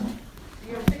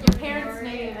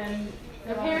name and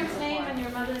your parents' name and your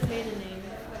mother's maiden name.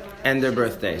 And their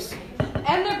birthdays.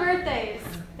 And their birthdays.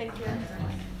 Thank you.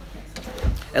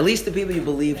 At least the people you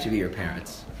believe to be your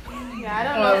parents. Yeah, I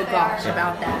don't know. Oh gosh,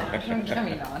 about that. I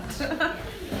mean, not.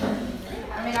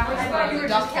 I was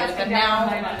adopted, but now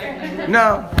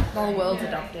No. the whole world's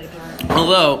adopted.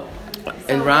 Although,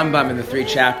 in Rambam, in the 3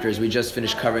 chapters, we just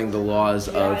finished covering the laws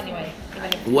of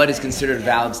what is considered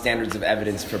valid standards of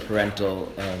evidence for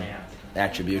parental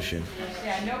attribution.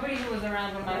 Yeah, nobody who was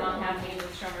around when my mom had me was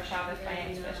Shomer Shabbos by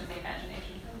any stretch of the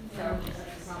imagination. So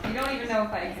you don't even know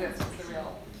if I exist is the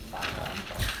real thought.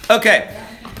 Okay,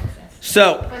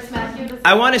 so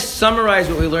I want to summarize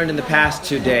what we learned in the past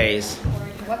 2 days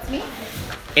What's me?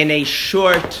 in a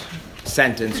short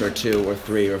sentence or 2 or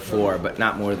 3 or 4, but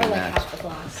not more than Or like that. half the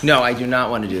class. No, I do not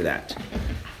want to do that.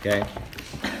 Okay?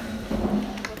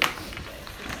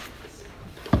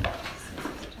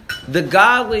 The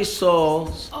godly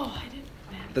soul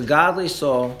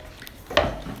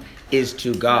is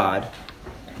to God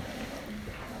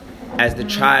as the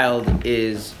child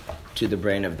is to the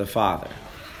brain of the father.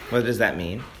 What does that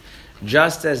mean?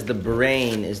 Just as the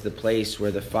brain is the place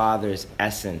where the father's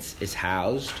essence is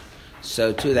housed,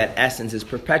 so too that essence is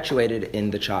perpetuated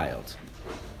in the child.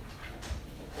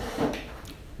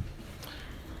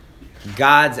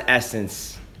 God's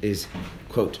essence is,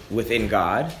 quote, within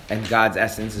God, and God's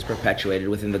essence is perpetuated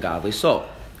within the godly soul.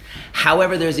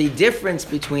 However, there's a difference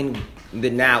between the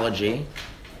analogy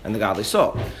and the godly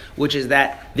soul, which is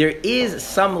that there is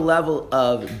some level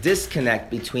of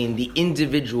disconnect between the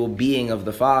individual being of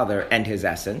the Father and his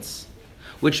essence,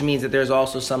 which means that there's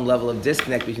also some level of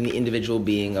disconnect between the individual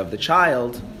being of the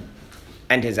child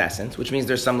and his essence, which means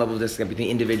there's some level of disconnect between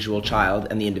the individual child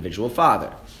and the individual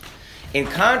father. In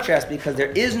contrast, because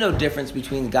there is no difference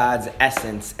between God's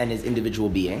essence and his individual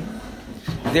being,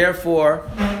 therefore,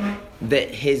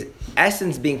 his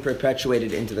essence being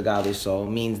perpetuated into the godly soul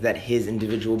means that his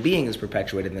individual being is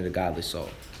perpetuated into the godly soul.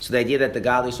 So the idea that the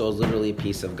godly soul is literally a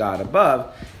piece of God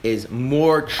above is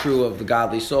more true of the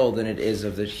godly soul than it is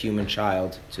of the human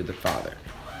child to the Father.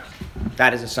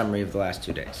 That is a summary of the last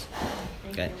 2 days.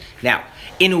 Okay. Now,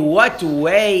 in what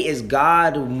way is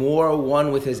God more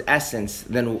one with his essence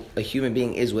than a human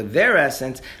being is with their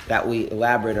essence? That we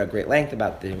elaborate at great length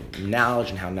about the knowledge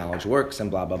and how knowledge works and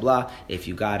blah, blah, blah. If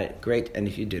you got it, great. And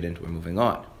if you didn't, we're moving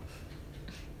on.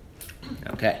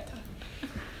 Okay.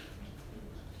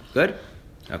 Good?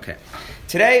 Okay.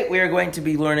 Today we are going to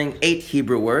be learning 8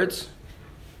 Hebrew words.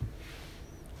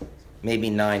 Maybe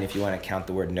 9 if you want to count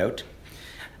the word note.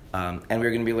 And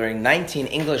we're going to be learning 19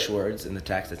 English words in the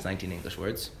text. That's 19 English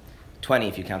words. 20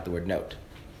 if you count the word note.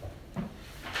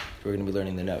 We're going to be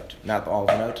learning the note. Not all of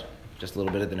the note, just a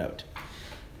little bit of the note.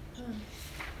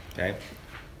 Okay?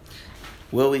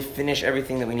 Will we finish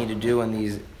everything that we need to do on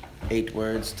these 8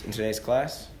 words in today's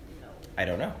class? I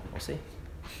don't know. We'll see.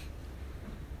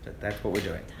 But that's what we're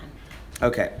doing.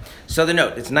 Okay. So the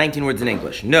note. It's 19 words in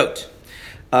English. Note.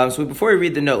 So before we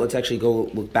read the note, let's actually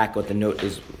go look back what the note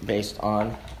is based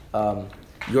on.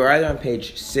 You're either on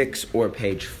page 6 or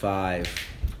page 5,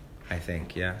 I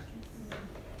think, yeah?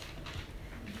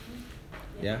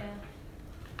 Yeah?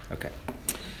 Okay.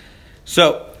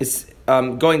 So it's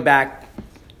going back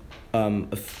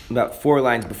about 4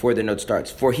 lines before the note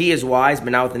starts. For he is wise,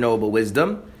 but not with the knowable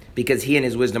wisdom, because he and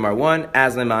his wisdom are one,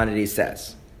 as Maimonides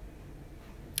says.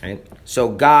 Right? So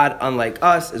God, unlike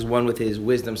us, is one with his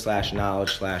wisdom /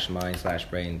 knowledge / mind /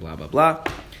 brain, blah, blah, blah.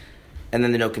 And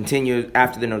then the note continues,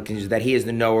 after the note continues, that he is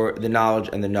the knower, the knowledge,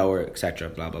 and the knower, etc.,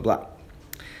 blah, blah, blah.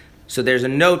 So there's a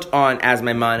note on, as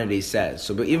Maimonides says.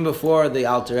 So but even before the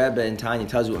Alter Rebbe and Tanya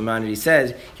tells you what Maimonides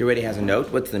says, he already has a note.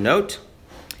 What's the note?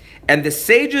 And the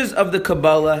sages of the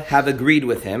Kabbalah have agreed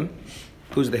with him.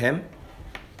 Who's the him?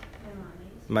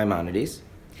 Maimonides.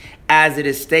 As it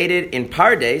is stated in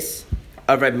Pardes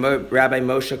of Rabbi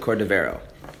Moshe Cordovero.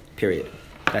 Period.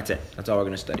 That's it. That's all we're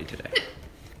going to study today.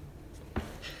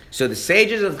 So the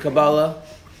sages of the Kabbalah,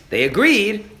 they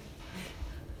agreed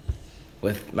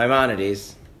with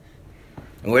Maimonides.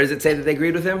 And where does it say that they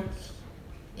agreed with him?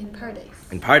 In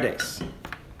Pardes. In Pardes.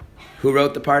 Who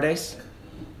wrote the Pardes?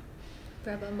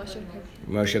 Rabbi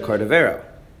Moshe Cordovero.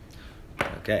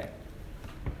 Okay.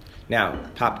 Now,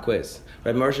 pop quiz.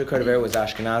 Rabbi Moshe Cordovero was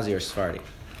Ashkenazi or Sephardi?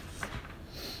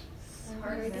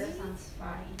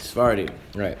 Sephardi,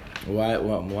 right.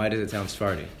 Why does it sound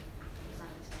Sephardi?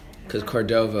 Because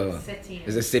Cordova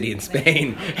is a city in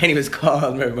Spain, and he was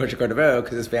called Rabbi Moshe Cordovero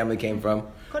because his family came from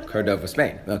Cordova,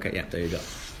 Spain. Okay, yeah, there you go.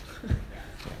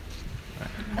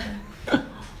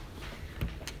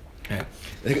 Okay.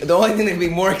 The only thing that would be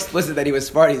more explicit that he was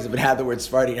Sephardi is if it had the word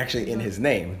Sephardi actually in his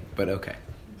name, but okay.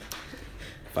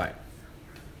 Fine.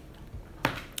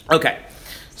 Okay,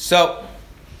 so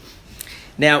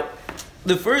now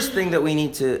the first thing I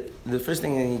need to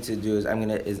do is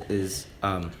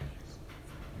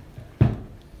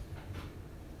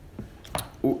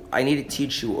I need to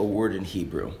teach you a word in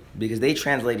Hebrew because they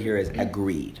translate here as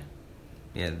agreed.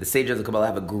 Yeah, the sages of the Kabbalah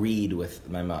have agreed with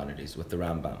Maimonides, with the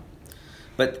Rambam.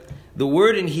 But the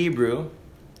word in Hebrew,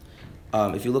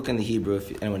 if you look in the Hebrew,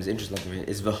 if anyone is interested in it,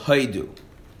 is v'hoidu.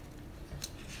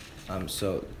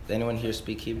 So, does anyone here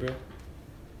speak Hebrew?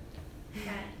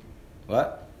 Yeah.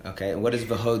 What? Okay, and what does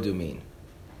v'hodu mean?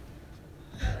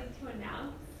 Like to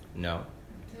announce? No.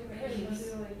 To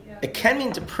praise. It can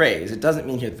mean to praise. It doesn't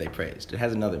mean here that they praised. It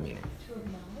has another meaning. To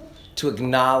acknowledge? To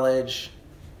acknowledge.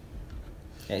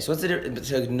 Okay, so what's the difference?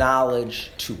 To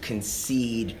acknowledge, to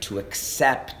concede, to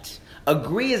accept.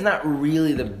 Agree is not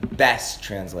really the best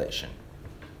translation.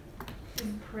 Is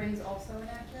praise also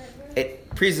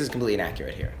inaccurate? Praise is completely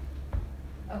inaccurate here.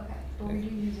 Okay, but we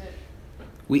do use it.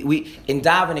 We in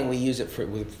davening we use it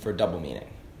for double meaning.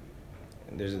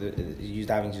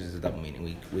 Davening uses a double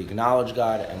meaning. We acknowledge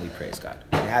God and we praise God.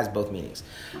 It has both meanings.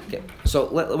 Okay, so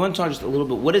I want to talk just a little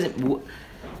bit. What is it?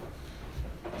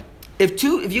 If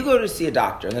you go to see a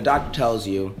doctor and the doctor tells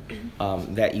you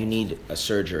that you need a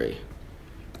surgery,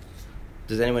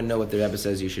 does anyone know what the Rebbe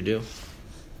says you should do?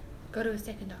 Go to a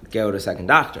second doctor. Go to a second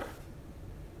doctor.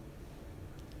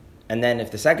 And then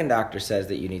if the second doctor says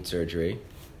that you need surgery,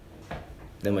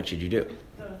 then what should you do?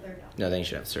 Go to third doctor. No, then you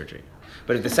should have surgery.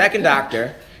 But if the second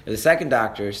doctor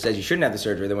says you shouldn't have the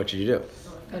surgery, then what should you do?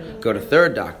 Go to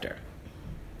third doctor.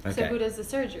 Okay. So who does the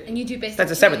surgery? And you do based That's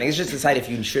on a separate thing. It's just decide if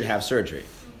you should have surgery.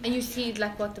 And you see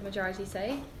like what the majority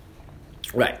say.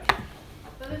 Right.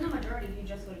 But there's no majority, you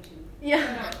just go to 2.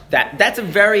 Yeah. That's a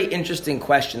very interesting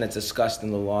question that's discussed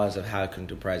in the laws of how it can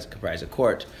comprise a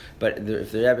court. But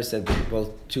if the Rebbe said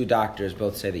that two doctors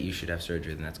both say that you should have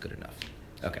surgery, then that's good enough.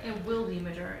 Okay. It will be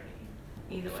majority,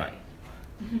 either way. Fine.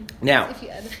 Now, If you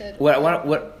add a third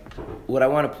what I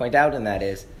want to point out in that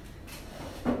is,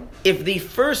 if the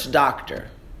first doctor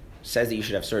says that you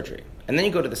should have surgery, and then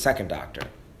you go to the second doctor,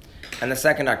 and the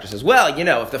second doctor says, well,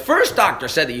 if the first doctor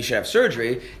said that you should have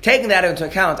surgery, taking that into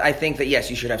account, I think that yes,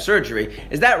 you should have surgery.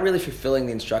 Is that really fulfilling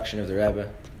the instruction of the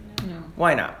Rebbe? No.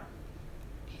 Why not?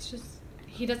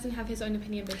 He doesn't have his own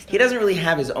opinion based on He doesn't really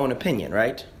have his own opinion,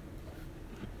 right?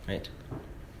 Right.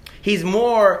 He's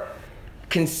more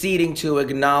conceding to,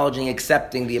 acknowledging,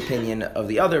 accepting the opinion of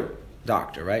the other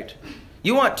doctor, right?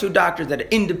 You want two doctors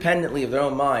that independently of their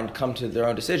own mind come to their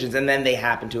own decisions, and then they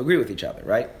happen to agree with each other,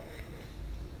 right?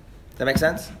 Does that make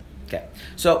sense? Okay.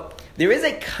 So there is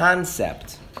a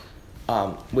concept,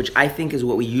 which I think is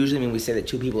what we usually mean when we say that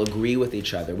two people agree with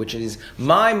each other, which is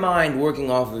my mind working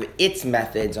off of its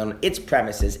methods, on its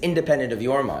premises, independent of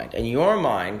your mind, and your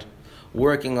mind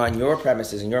working on your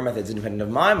premises and your methods independent of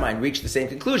my mind reach the same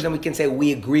conclusion, then we can say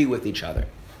we agree with each other,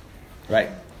 right?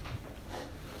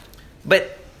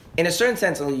 But in a certain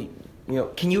sense,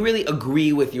 can you really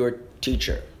agree with your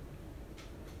teacher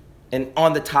and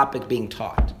on the topic being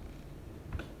taught?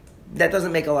 That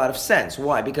doesn't make a lot of sense.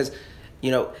 Why? Because,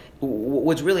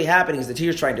 what's really happening is the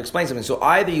teacher's trying to explain something. So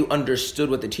either you understood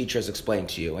what the teacher has explained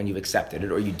to you and you've accepted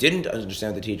it, or you didn't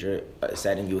understand what the teacher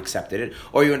said and you accepted it,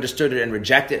 or you understood it and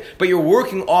rejected it, but you're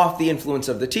working off the influence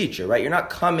of the teacher, right? You're not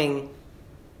coming...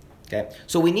 Okay?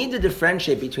 So we need to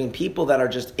differentiate between people that are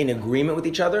just in agreement with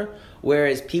each other,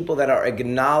 whereas people that are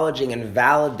acknowledging and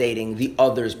validating the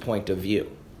other's point of view. Do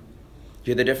you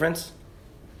hear the difference?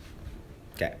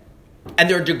 Okay. And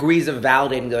there are degrees of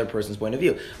validating the other person's point of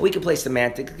view. We can play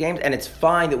semantic games, and it's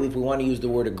fine that if we want to use the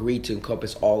word agree to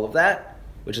encompass all of that,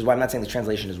 which is why I'm not saying the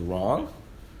translation is wrong.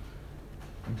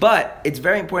 But it's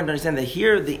very important to understand that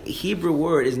here the Hebrew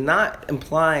word is not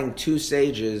implying two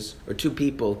sages or two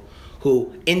people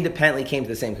who independently came to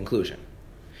the same conclusion.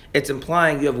 It's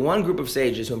implying you have one group of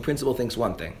sages who in principle thinks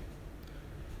one thing.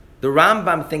 The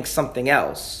Rambam thinks something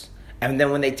else. And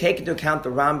then when they take into account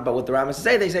what the Rambam has to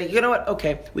say, they say, you know what,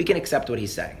 okay, we can accept what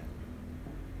he's saying.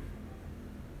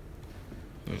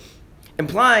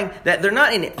 Implying that they're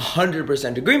not in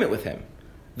 100% agreement with him.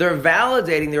 They're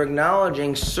validating, they're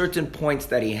acknowledging certain points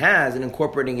that he has and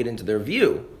incorporating it into their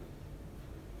view.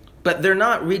 But they're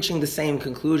not reaching the same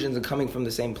conclusions and coming from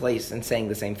the same place and saying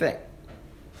the same thing.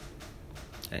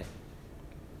 Okay.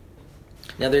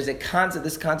 Now, there's a concept.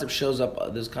 This concept shows up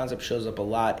a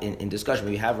lot in discussion.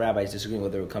 We have rabbis disagreeing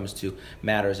whether it comes to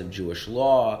matters of Jewish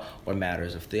law or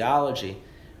matters of theology.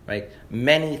 Right?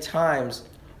 Many times,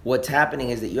 what's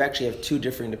happening is that you actually have two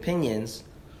different opinions,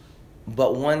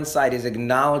 but one side is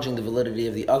acknowledging the validity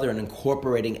of the other and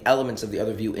incorporating elements of the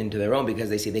other view into their own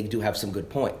because they see they do have some good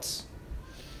points.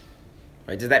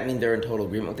 Right? Does that mean they're in total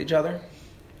agreement with each other?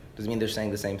 Does it mean they're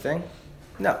saying the same thing?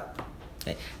 No.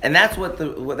 Okay. And that's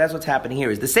what's happening here.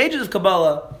 Is the sages of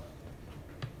Kabbalah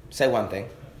say one thing,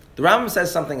 the Rambam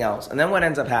says something else, and then what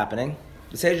ends up happening?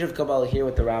 The sages of Kabbalah hear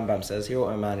what the Rambam says, hear what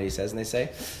Maimonides says, and they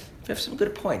say, we have some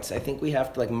good points. I think we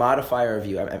have to modify our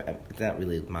view. It's not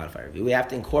really modify our view. We have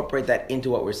to incorporate that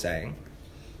into what we're saying.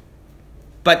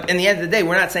 But in the end of the day,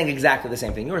 we're not saying exactly the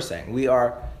same thing you're saying. We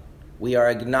are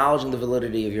acknowledging the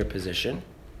validity of your position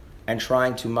and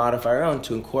trying to modify our own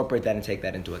to incorporate that and take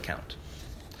that into account.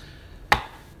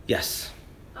 Yes?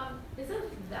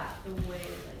 Isn't that the way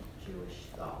that Jewish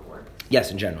thought works?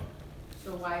 Yes, in general.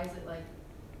 So why is it like,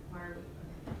 why are we...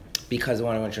 Because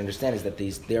what I want you to understand is that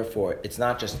therefore, it's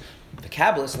not just the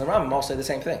Kabbalists and the Rambam all say the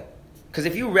same thing. Because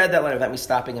if you read that letter without me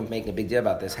stopping and making a big deal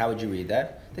about this, how would you read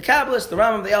that? The Kabbalists, the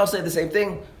Rambam, they all say the same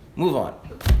thing. Move on.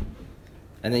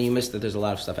 And then you miss that there's a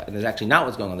lot of stuff. And there's actually not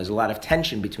what's going on. There's a lot of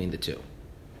tension between the two.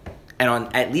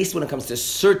 And at least when it comes to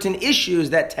certain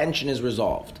issues, that tension is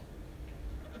resolved.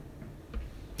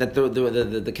 That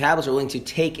the Kabbalists are willing to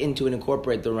take into and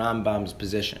incorporate the Rambam's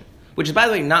position. Which is, by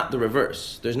the way, not the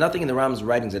reverse. There's nothing in the Rambam's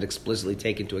writings that explicitly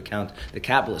take into account the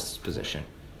Kabbalist's position.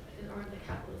 Aren't the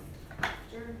Kabbalists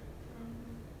after,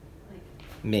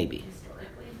 Maybe.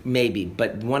 historically? Maybe,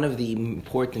 but one of the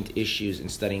important issues in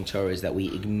studying Torah is that we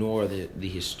ignore the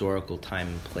historical time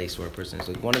and place where a person is.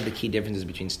 Like one of the key differences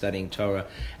between studying Torah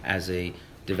as a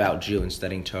devout Jew and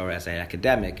studying Torah as an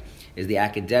academic is the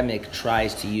academic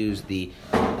tries to use the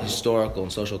historical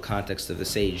and social context of the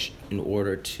sage in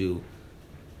order to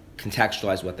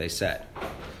contextualize what they said.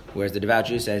 Whereas the devout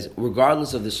Jew says,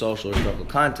 regardless of the social or historical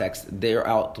context, they're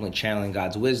ultimately channeling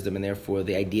God's wisdom, and therefore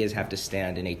the ideas have to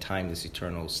stand in a timeless,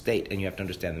 eternal state, and you have to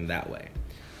understand them that way.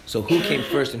 So who came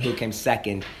first and who came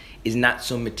second is not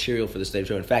so material for the study of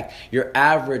Torah. In fact, your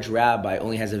average rabbi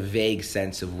only has a vague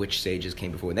sense of which sages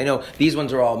came before. They know these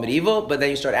ones are all medieval, but then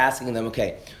you start asking them,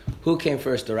 okay, who came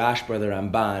first, the Rashba or the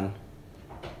Ramban?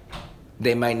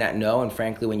 They might not know, and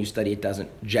frankly, when you study, it doesn't,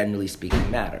 generally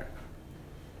speaking, matter.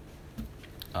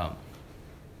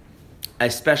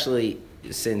 Especially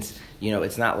since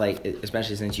it's not like,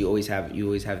 especially since you always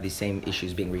have these same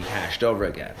issues being rehashed over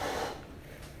again.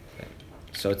 Okay.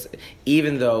 So it's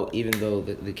even though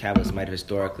the Kabbalists might have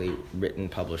historically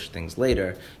published things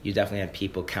later, you definitely had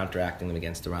people counteracting them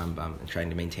against the Rambam and trying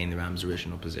to maintain the Rambam's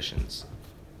original positions.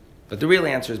 But the real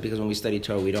answer is because when we study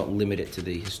Torah, we don't limit it to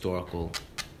the historical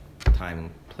time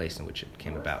and place in which it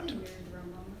came about.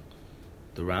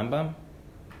 The Rambam?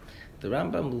 The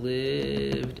Rambam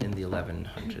lived in the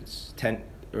 1100s,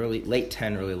 late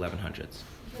 10, early 1100s.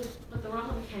 But the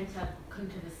Rambam couldn't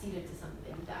have acceded to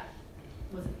something that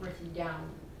wasn't written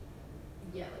down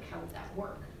yet. Like, how would that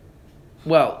work?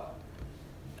 Well,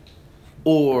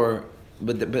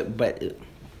 but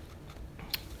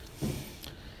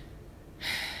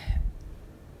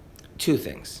two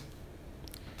things.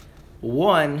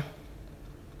 One,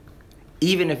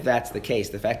 even if that's the case,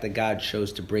 the fact that God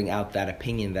chose to bring out that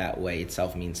opinion that way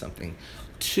itself means something.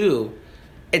 Two,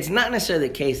 it's not necessarily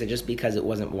the case that just because it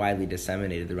wasn't widely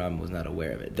disseminated, the Rambam was not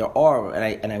aware of it. There are,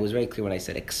 and I was very clear when I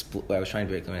said I was trying to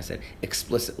be very clear when I said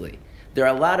explicitly. There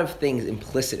are a lot of things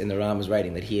implicit in the Rambam's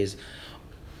writing that he is,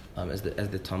 as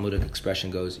the Talmudic expression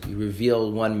goes, you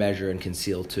reveal one measure and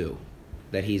conceal two.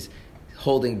 That he's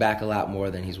holding back a lot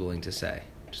more than he's willing to say.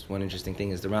 Just one interesting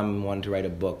thing is the Rambam wanted to write a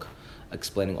book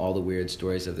explaining all the weird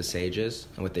stories of the sages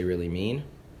and what they really mean,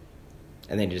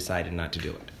 and then he decided not to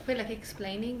do it. Wait, like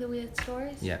explaining the weird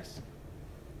stories? Yes.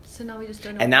 So now we just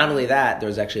don't know. And not only that,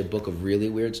 there's actually a book of really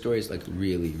weird stories, like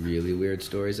really, really weird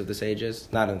stories of the sages.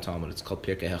 Not in the Talmud. It's called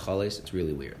Pirkei HaCholes. It's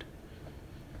really weird.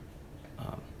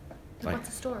 What's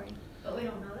the story? But we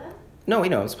don't know that? No, we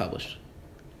know. It's published.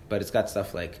 But it's got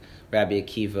stuff like Rabbi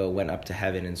Akiva went up to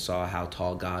heaven and saw how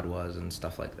tall God was and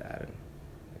stuff like that. And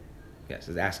yes,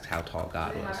 it asks how tall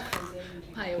God was.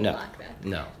 I would No, like that.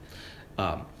 no.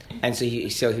 And so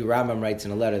Rambam writes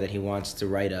in a letter that he wants to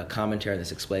write a commentary on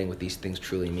this explaining what these things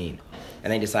truly mean.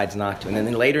 And then he decides not to. And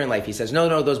then later in life he says,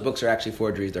 no, those books are actually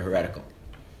forgeries, they're heretical.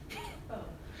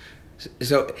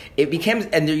 So it becomes,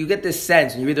 and you get this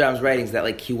sense when you read the Rambam's writings that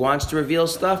like he wants to reveal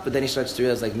stuff, but then he starts to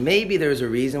realize like maybe there's a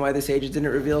reason why the sages didn't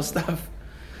reveal stuff.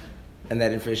 And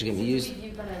that information can be used. So you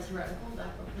view that as heretical,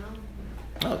 that book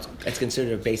now? No, it's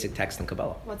considered a basic text in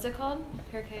Kabbalah. What's it called?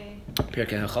 Pirkei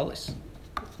HaCholes.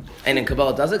 And in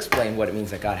Kabbalah it does explain what it means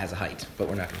that God has a height, but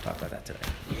we're not going to talk about that today.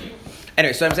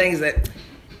 Anyway, so I'm saying is that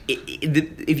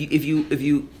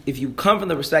if you come from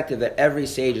the perspective that every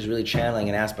sage is really channeling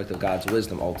an aspect of God's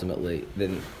wisdom ultimately,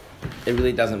 then it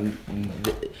really doesn't.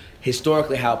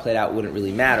 Historically, how it played out wouldn't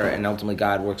really matter, and ultimately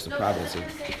God works the providence. You're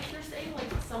saying like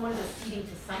someone is acceding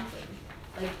to something,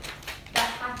 like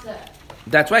that have to.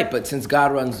 That's right, but since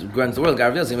God runs the world, God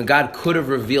reveals it. I mean, God could have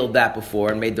revealed that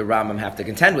before and made the Rambam have to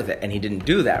contend with it, and he didn't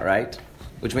do that, right?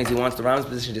 Which means he wants the Rambam's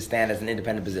position to stand as an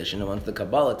independent position and wants the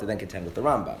Kabbalah to then contend with the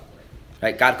Rambam.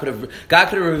 Right? God could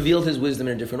have revealed his wisdom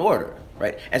in a different order,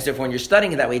 right? And so when you're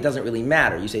studying it that way, it doesn't really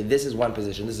matter. You say this is one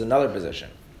position, this is another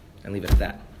position, and leave it at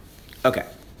that. Okay.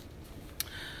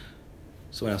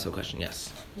 Someone else have a question?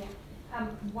 Yes. Yeah.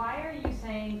 Why are you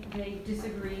saying they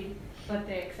disagreed, but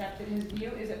they accepted his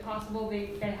view? Is it possible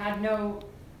they had no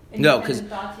independent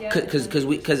thoughts yet?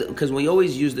 Because we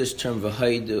always use this term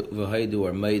v'haidu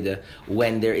or maida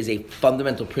when there is a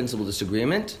fundamental principle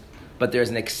disagreement, but there's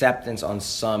an acceptance on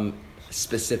some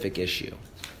specific issue.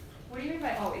 What do you mean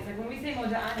by always? Like when we say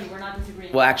moda'ani, we're not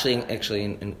disagreeing. Well, actually,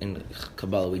 in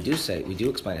Kabbalah, we do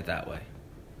explain it that way.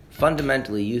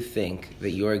 Fundamentally, you think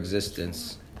that your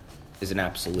existence is an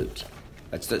absolute.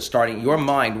 That's starting. Your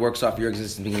mind works off your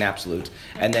existence being an absolute,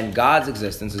 and then God's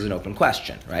existence is an open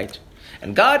question, right?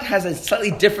 And God has a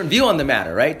slightly different view on the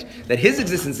matter, right? That His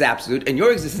existence is absolute, and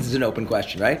your existence is an open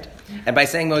question, right? And by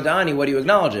saying moda'ani, what are you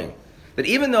acknowledging? That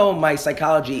even though my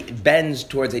psychology bends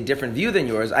towards a different view than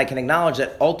yours, I can acknowledge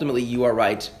that ultimately you are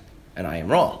right and I am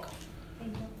wrong.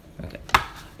 Okay.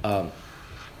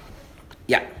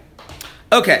 Yeah.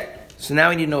 Okay. So now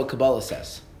we need to know what Kabbalah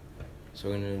says. So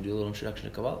we're going to do a little introduction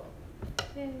to Kabbalah.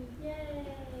 Yay.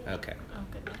 Okay. Oh,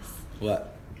 goodness.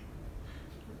 What?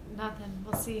 Nothing.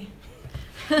 We'll see.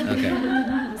 Okay.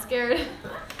 I'm scared.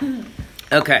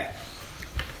 Okay.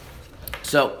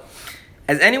 So,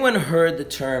 has anyone heard the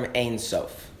term Ein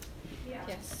Sof?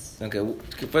 Yes. Okay.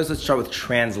 First, let's start with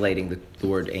translating the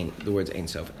words Ein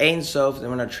Sof. Ein Sof. Does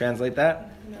anyone know how to translate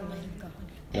that?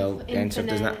 No. Ein Sof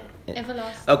does not.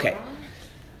 Everlasting. Okay.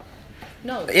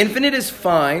 No. Infinite is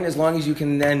fine as long as you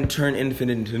can then turn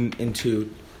infinite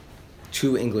into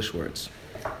two English words.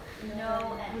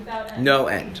 No end. Without end. No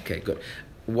end. Okay, good.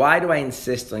 Why do I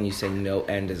insist on you saying no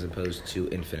end as opposed to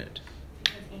infinite?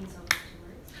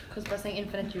 Because by saying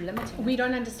infinite, you're limiting. We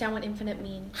don't understand what infinite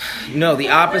means. No, the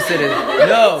opposite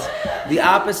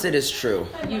is true.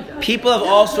 People have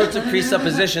all sorts of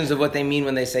presuppositions of what they mean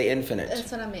when they say infinite. That's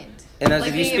what I meant. And as Like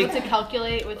if you being speak, able to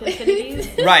calculate with infinities.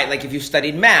 right? Like if you've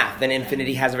studied math, then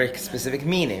infinity has a very specific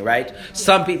meaning, right?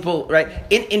 Some people, right?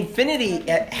 Infinity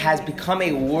has become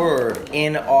a word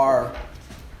in our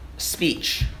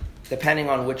speech, depending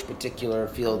on which particular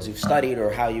fields you've studied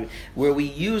or where we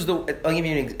use I'll give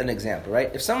you an example,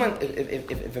 right?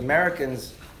 If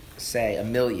Americans say a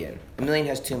million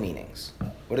has two meanings.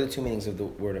 What are the two meanings of the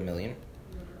word a million?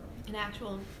 An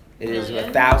actual. It is million.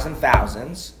 1,000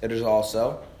 thousands. It is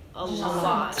also A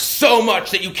lot. so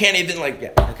much that you can't even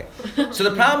okay. So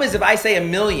the problem is if I say a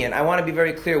million, I want to be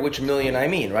very clear which million I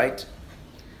mean, right?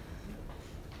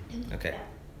 Okay.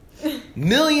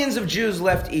 Millions of Jews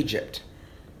left Egypt.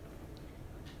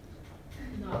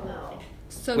 No.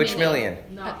 So Which million?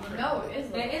 No, it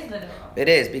is. It is literal. It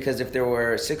is, because if there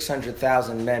were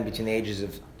 600,000 men between the ages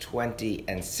of 20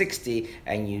 and 60,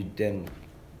 and you then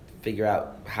figure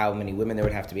out how many women there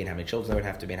would have to be, and how many children there would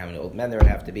have to be, and how many old men there would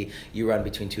have to be, you run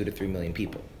between 2 to 3 million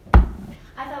people. I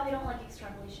thought we don't like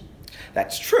extrapolation.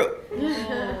 That's true.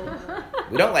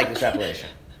 We don't like extrapolation.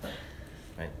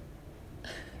 Right?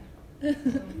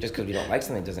 Just because we don't like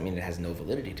something doesn't mean it has no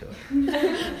validity to it.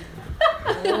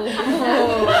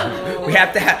 We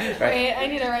have to have... Right? Wait, I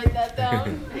need to write that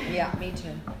down. Yeah, me too.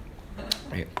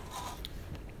 Right.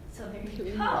 So there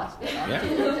you Yeah.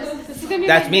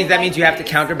 That means you have to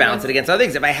counterbalance it against other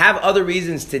things. If I have other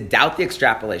reasons to doubt the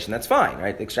extrapolation, that's fine,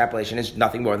 right? The extrapolation is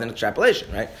nothing more than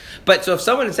extrapolation, right? But so if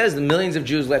someone says the millions of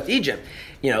Jews left Egypt,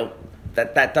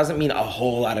 that doesn't mean a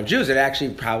whole lot of Jews. It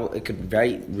actually it could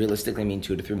very realistically mean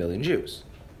 2 to 3 million Jews.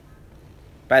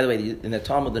 By the way, in the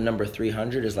Talmud, the number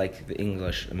 300 is like the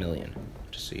English a million,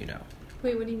 just so you know.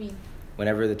 Wait, what do you mean?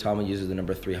 Whenever the Talmud uses the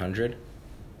number 300,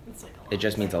 it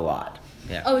just means a lot.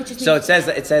 Yeah. Oh, it just so means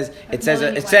it says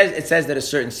that a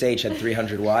certain sage had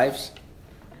 300 wives.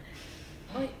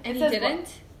 Oh, and he says didn't?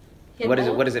 He had What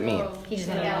more? does it mean? He just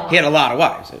had He had a lot of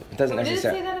wives. It doesn't What did it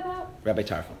say necessarily. that about? Rabbi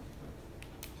Tarfon.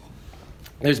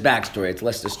 There's backstory. It's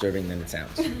less disturbing than it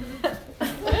sounds.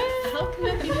 How can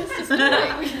that be this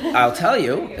disturbing? I'll tell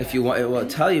you if you want. It will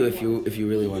tell you if you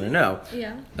really want to know.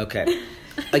 Yeah. Okay.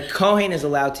 A Kohen is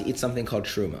allowed to eat something called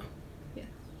truma. Yeah.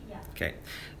 Okay.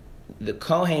 The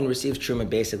Kohen receives truma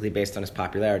basically based on his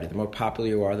popularity. The more popular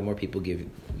you are, the more people give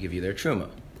you their truma.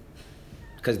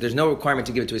 Because there's no requirement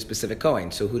to give it to a specific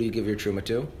Kohen. So who do you give your truma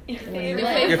to?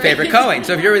 Your favorite Kohen.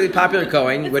 So if you're a really popular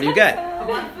Kohen, what do you get?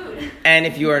 And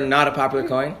if you are not a popular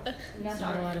Kohen?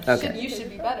 Okay. You should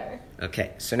be better.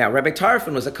 Okay. So now Rabbi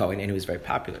Tarfon was a Kohen and he was very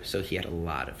popular. So he had a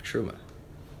lot of truma.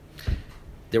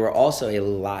 there were also a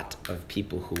lot of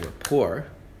people who were poor,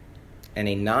 and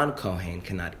a non-Kohen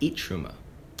cannot eat truma.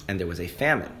 And there was a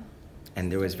famine,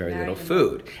 and there was very little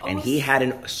food. And he had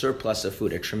a surplus of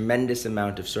food, a tremendous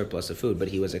amount of surplus of food, but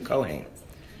he was a Kohen.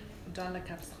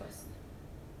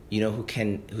 You know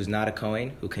who's not a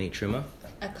Kohen, who can eat truma?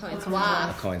 A Kohen's A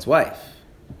wife. Kohen's wife.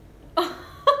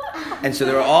 And so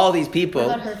there were all these people.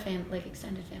 What about her family, like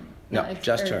extended family? No, Like,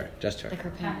 just or, her. Like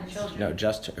her parents. No,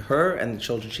 just her and the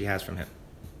children she has from him.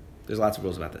 There's lots of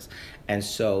rules about this. And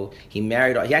so he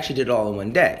actually did it all in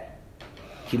one day.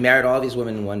 He married all these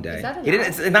women in one day. Is that He didn't,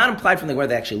 it's not implied from the word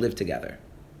they actually lived together.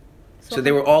 So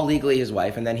they were all legally his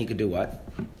wife, and then he could do what?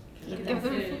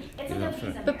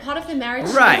 But part of the marriage.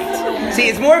 Right. See,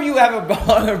 it's more of you have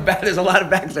there's a lot of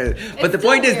backstory. But the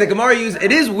point is, the Gemara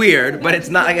it is weird, but it's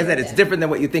not, like I said, it's different than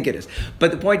what you think it is.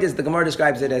 But the point is, the Gemara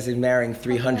describes it as he's marrying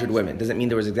 300 women. Does it mean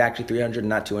there was exactly 300 and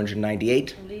not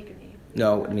 298?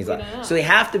 No, it means that. So we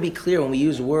have to be clear when we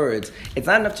use words. It's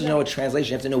not enough to know a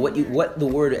translation. You have to know what the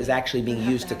word is actually being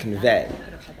used to convey.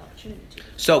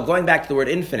 So going back to the word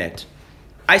infinite,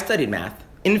 I studied math.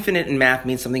 Infinite in math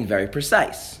means something very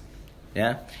precise.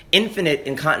 Yeah? Infinite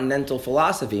in continental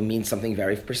philosophy means something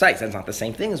very precise. That's not the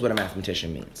same thing as what a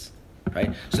mathematician means.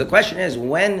 Right? So the question is,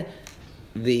 when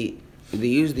they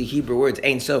use the Hebrew words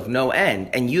ein sof, no end,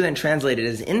 and you then translate it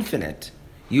as infinite,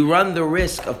 you run the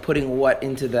risk of putting what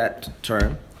into that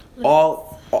term?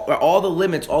 All the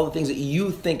limits, all the things that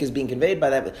you think is being conveyed by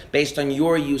that based on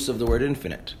your use of the word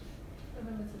infinite.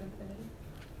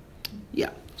 Yeah.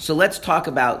 So let's talk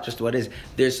about just what is.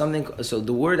 There's something, so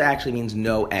the word actually means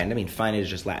no end. I mean, finite is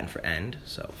just Latin for end,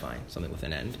 so fine, something with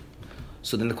an end.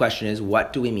 So then the question is,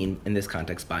 what do we mean in this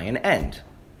context by an end?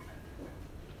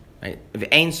 Right? If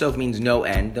ein sof means no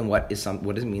end, then what does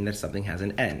it mean that something has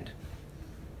an end?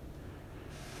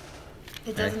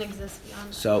 It doesn't exist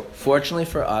beyond. So, fortunately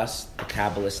for us, the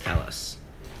Kabbalists tell us.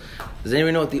 Does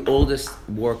anyone know what the oldest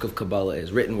work of Kabbalah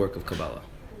is? Written work of Kabbalah?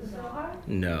 Zohar?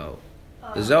 No.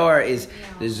 The Zohar is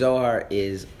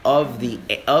of the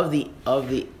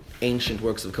ancient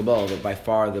works of Kabbalah, but by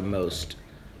far the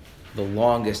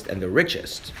longest and the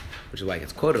richest, which is why it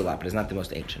gets quoted a lot, but it's not the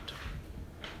most ancient.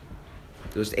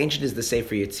 The most ancient is the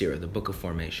Sefer Yetzirah, the Book of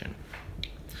Formation.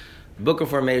 The Book of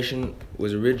Formation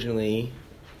was originally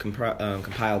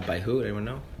compiled by who? Anyone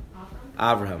know?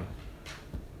 Avraham.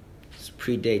 This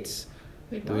predates.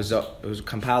 It was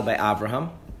compiled by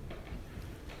Avraham.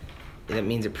 That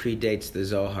means it predates the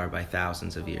Zohar by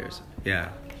thousands of years. Yeah.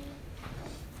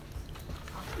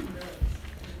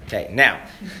 Okay, now.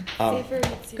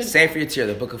 Sefer Yetzirah,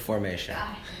 the Book of Formation.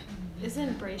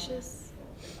 Isn't Bracious?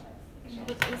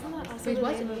 Isn't that also Wait,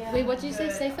 what? the Wait, what did you say?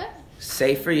 Sefer?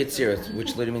 Sefer Yetzirah, which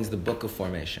literally means the Book of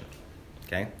Formation.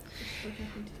 Okay?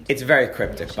 It's very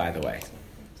cryptic, by the way.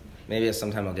 Maybe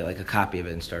sometime I'll get like a copy of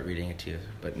it and start reading it to you,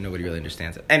 but nobody really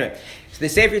understands it. Anyway, so the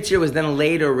Sefer Yetzirah was then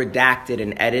later redacted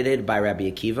and edited by Rabbi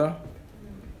Akiva.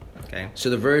 Okay, so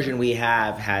the version we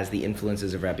have has the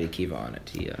influences of Rabbi Akiva on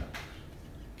it.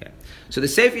 Okay, so the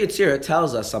Sefer Yetzirah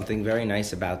tells us something very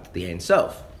nice about the Ein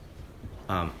Sof,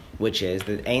 which is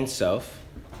that Ein Sof,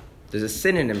 there's a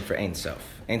synonym for Ein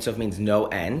Sof. Ein Sof means no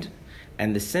end,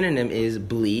 and the synonym is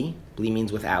bli. Bli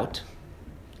means without.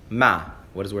 Ma.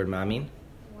 What does the word ma mean?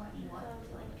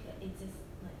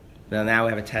 Now we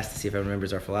have a test to see if everyone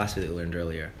remembers our philosophy that we learned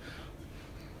earlier.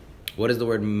 What does the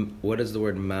word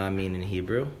ma mean in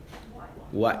Hebrew?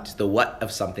 What? The what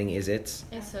of something is its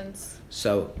essence.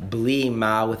 So bli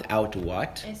ma, without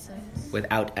what? Essence.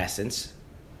 Without essence.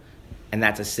 And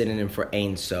that's a synonym for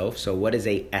ein sof. So what is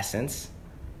a essence?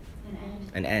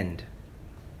 An end.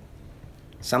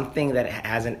 Something that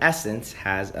has an essence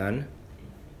has an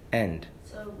end.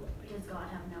 So does God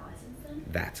have no essence then?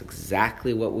 That's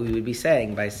exactly what we would be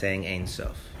saying by saying Ein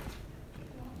Sof.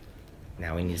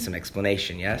 Now we need some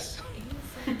explanation, yes?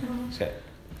 So,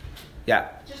 yeah.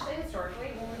 Just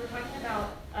historically, when we were talking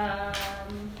about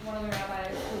one of the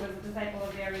rabbis who was a disciple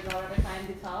of the Arizal, Rabbi Chaim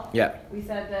Vital, Yeah. we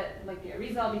said that like the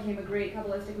Arizal became a great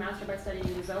Kabbalistic master by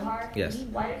studying the Zohar. Yes.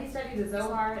 Why did he study the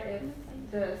Zohar if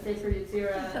the Sefer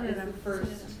Yetzirah is the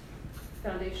first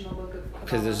foundational book of Kabbalah?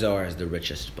 Because the Zohar is the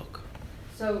richest book.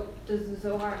 So does the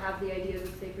Zohar have the ideas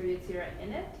of Sefer Yetzirah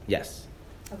in it? Yes.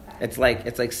 Okay. It's why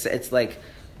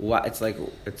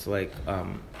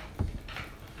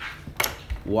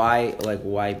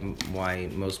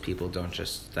most people don't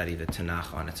just study the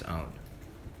Tanakh on its own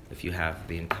if you have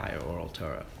the entire oral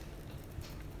Torah.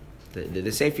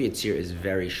 The Sefer Yetzirah is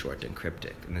very short and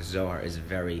cryptic, and the Zohar is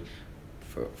very,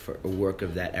 for a work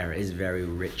of that era, is very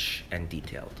rich and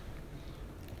detailed.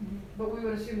 Mm-hmm. But we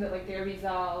would assume that like the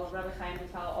Arizal, Rabbi Chaim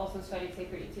Vital also studied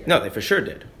Sefer Yetzirah. No, they for sure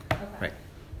did. Okay. Right.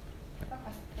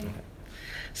 Okay.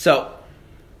 So,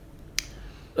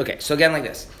 okay, so again like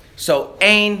this. So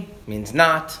ein means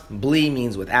not, bli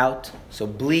means without. So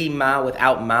bli ma,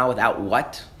 without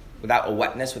what? Without a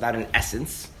wetness, without an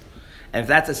essence. And if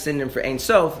that's a synonym for ein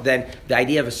sof, then the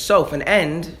idea of a sof, an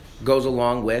end, goes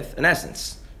along with an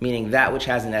essence. Meaning that which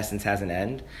has an essence has an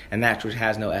end, and that which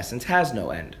has no essence has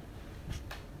no end.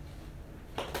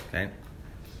 Okay?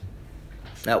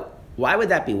 Now, why would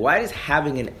that be? Why does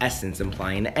having an essence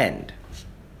imply an end?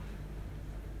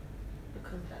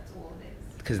 Because that's all it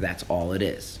is. Because that's all it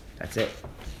is. That's it.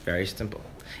 Very simple.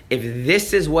 If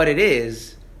this is what it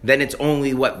is, then it's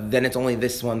only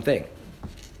this one thing.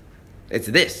 It's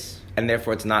this, and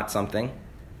therefore it's not something.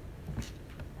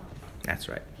 That's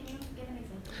right. Can you give an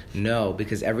example? No,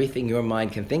 because everything your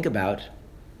mind can think about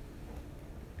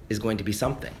is going to be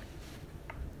something.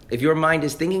 If your mind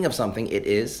is thinking of something, it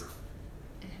is.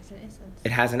 It has an essence.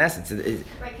 It has an essence.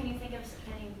 Right, can you give me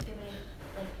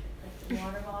like the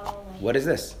water bottle? Like What is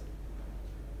this?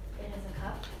 it is a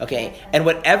cup. Okay, and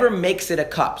whatever makes it a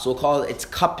cup, so we'll call it its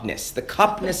cupness. The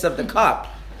cupness of the cup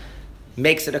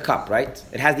makes it a cup, right?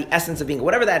 It has the essence of being,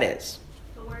 whatever that is.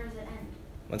 But where does it end?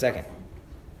 1 second.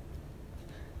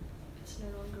 It's no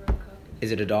longer a cup.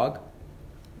 Is it a dog?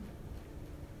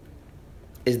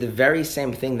 Is the very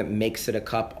same thing that makes it a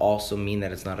cup also mean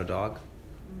that it's not a dog?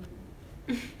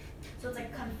 So it's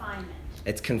like confinement.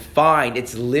 It's confined,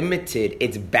 it's limited,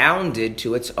 it's bounded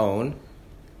to its own.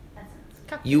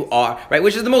 Essence. You are, right?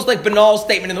 Which is the most like banal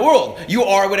statement in the world. You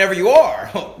are whatever you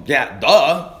are. Yeah,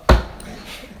 duh.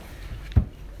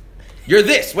 You're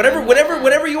this.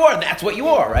 Whatever you are, that's what you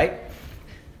are, right?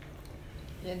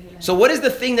 So what is the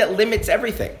thing that limits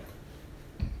everything?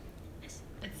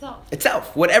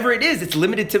 Itself. Whatever it is, it's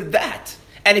limited to that.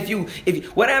 And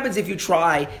what happens if you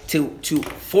try to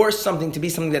force something to be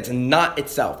something that's not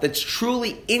itself, that's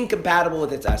truly incompatible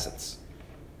with its essence?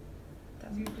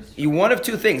 You one of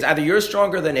two things. Either you're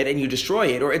stronger than it and you destroy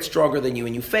it, or it's stronger than you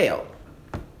and you fail.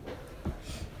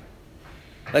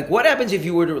 Like what happens if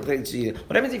you were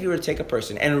to take a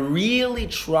person and really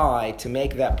try to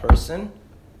make that person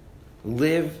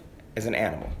live as an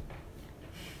animal?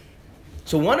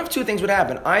 So one of two things would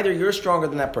happen. Either you're stronger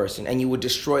than that person and you would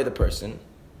destroy the person,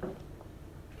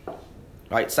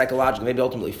 right? Psychologically, maybe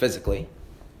ultimately physically.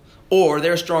 Or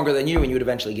they're stronger than you and you would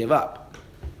eventually give up.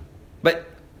 But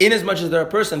in as much as they're a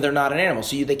person, they're not an animal.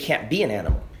 So they can't be an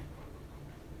animal.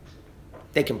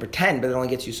 They can pretend, but it only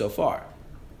gets you so far.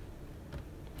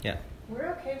 Yeah.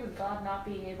 We're okay with God not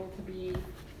being able to be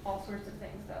all sorts of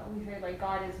things, though. We say, like,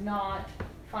 God is not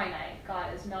finite.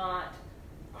 God is not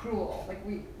cruel. Like,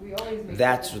 we always make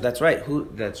That's right.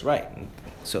 That's right.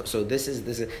 So this is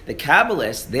the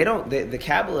Kabbalists. The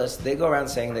Kabbalists, they go around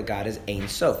saying that God is Ein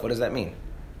Sof. What does that mean?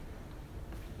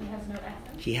 He has no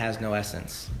essence. He has no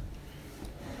essence.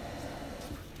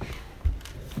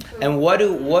 And what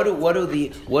do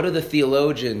the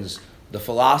theologians, the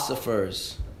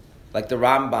philosophers, like the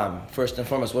Rambam, first and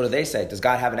foremost, what do they say? Does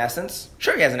God have an essence?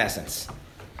 Sure, he has an essence.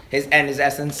 His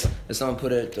essence, as someone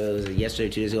put it yesterday,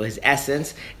 2 days ago, his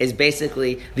essence is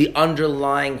basically the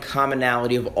underlying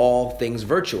commonality of all things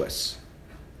virtuous.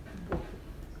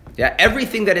 Yeah,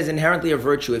 everything that is inherently a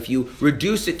virtue, if you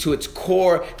reduce it to its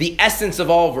core, the essence of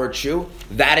all virtue,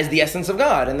 that is the essence of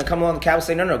God. And then come along the Kabbalists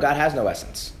say, no, God has no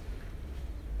essence.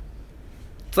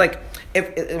 It's like,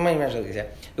 if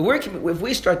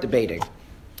we start debating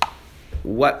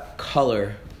what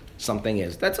color something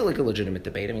is, that's like a legitimate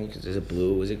debate. I mean, is it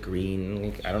blue? Is it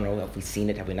green? I don't know. Have we seen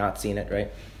it? Have we not seen it? Right?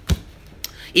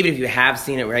 Even if you have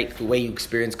seen it, right? The way you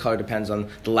experience color depends on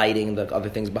the lighting, the other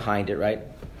things behind it, right?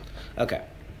 Okay.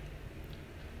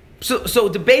 So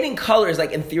debating color is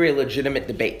like, in theory, a legitimate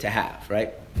debate to have,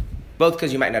 right? Both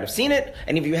because you might not have seen it,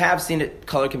 and if you have seen it,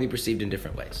 color can be perceived in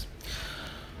different ways.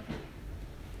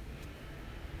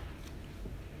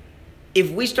 If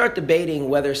we start debating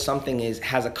whether something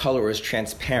has a color or is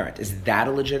transparent, is that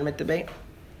a legitimate debate?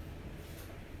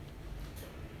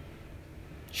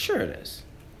 Sure it is.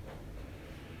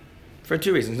 For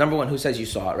two reasons. Number one, who says you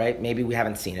saw it, right? Maybe we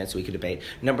haven't seen it, so we could debate.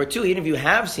 Number two, even if you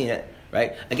have seen it,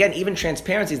 right? Again, even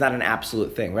transparency is not an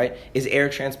absolute thing, right? Is air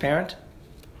transparent?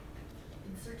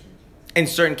 In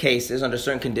certain cases, under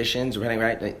certain conditions,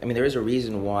 right? I mean, there is a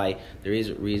reason why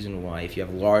if you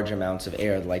have large amounts of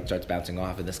air, the light starts bouncing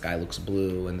off and the sky looks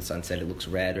blue, and the sunset, it looks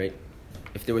red, right?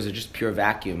 If there was just pure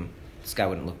vacuum, the sky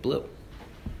wouldn't look blue.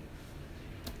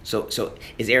 So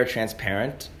is air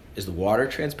transparent? Is the water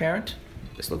transparent?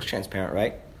 This looks transparent,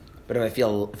 right? But if I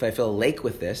fill a lake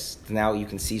with this, now you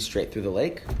can see straight through the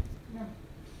lake? No.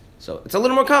 So it's a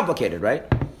little more complicated, right?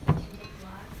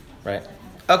 Right.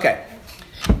 Okay.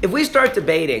 if we start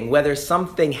debating whether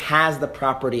something has the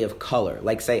property of color,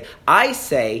 like say, I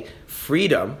say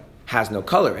freedom has no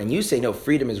color, and you say no,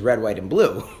 freedom is red, white, and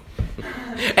blue.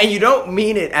 And you don't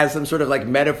mean it as some sort of like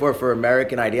metaphor for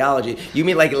American ideology. You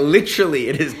mean like literally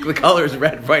it is the colors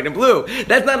red, white, and blue.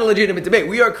 That's not a legitimate debate.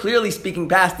 We are clearly speaking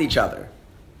past each other.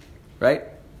 Right?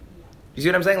 You see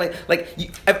what I'm saying?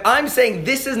 If I'm saying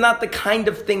this is not the kind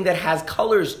of thing that has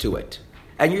colors to it,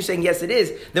 and you're saying yes it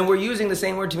is, then we're using the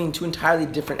same word to mean two entirely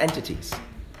different entities.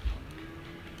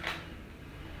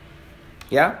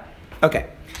 Yeah? Okay.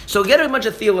 So get a bunch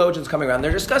of theologians coming around.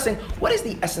 They're discussing what is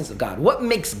the essence of God? What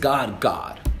makes God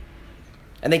God?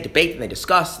 And they debate and they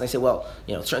discuss. And they say, well,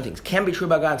 certain things can be true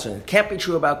about God, and certain things can't be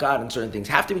true about God, and certain things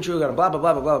have to be true about God, and blah, blah,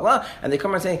 blah, blah, blah, blah. And they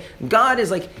come around saying, God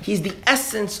is He's the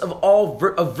essence of all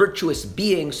of virtuous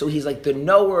being. So He's like the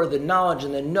knower, the knowledge,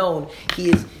 and the known.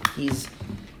 He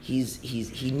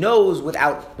knows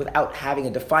without having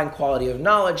a defined quality of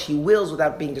knowledge. He wills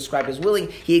without being described as willing.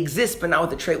 He exists, but not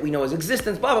with the trait we know as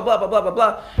existence, blah, blah, blah, blah, blah, blah,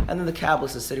 blah. And then the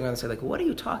Kabbalists is sitting around and say, what are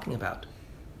you talking about?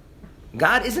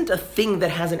 God isn't a thing that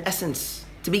has an essence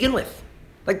to begin with.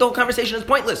 The whole conversation is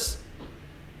pointless.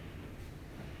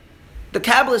 The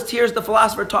Kabbalist hears the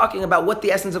philosopher talking about what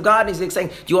the essence of God is. He's saying,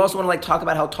 do you also want to talk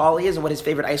about how tall he is and what his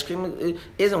favorite ice cream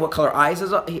is and what color eyes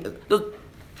is?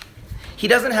 He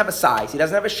doesn't have a size. He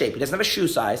doesn't have a shape. He doesn't have a shoe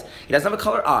size. He doesn't have a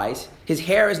color eyes. His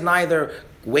hair is neither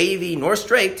wavy nor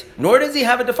straight, nor does he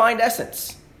have a defined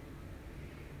essence.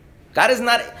 God is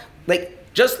not,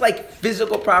 just like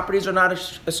physical properties are not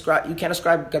ascribed, you can't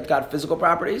ascribe God physical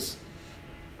properties.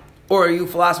 Or you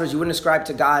philosophers, you wouldn't ascribe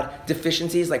to God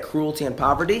deficiencies like cruelty and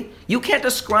poverty. You can't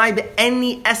ascribe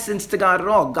any essence to God at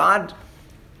all. God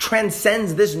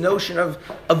transcends this notion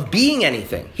of being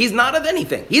anything. He's not of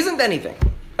anything. He isn't anything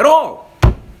at all.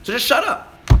 So just shut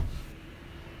up.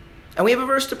 And we have a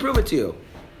verse to prove it to you.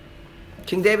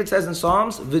 King David says in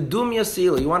Psalms, V'dum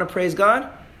yasil. You want to praise God?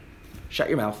 Shut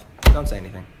your mouth. Don't say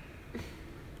anything.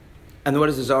 And what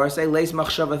does the Zohar say? Leis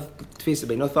machshava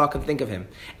tfisabe. No thought can think of him.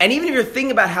 And even if you're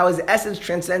thinking about how his essence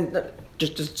transcends,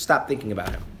 just stop thinking about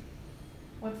him.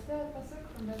 What's the pasuk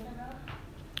from Bethlehem?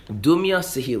 Dumya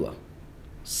sehila.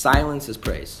 Silence is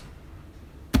praise.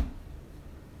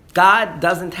 God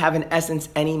doesn't have an essence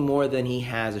any more than he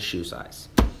has a shoe size.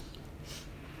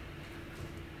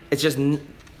 It's just... An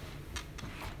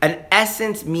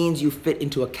essence means you fit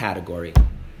into a category.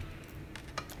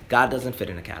 God doesn't fit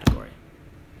in a category.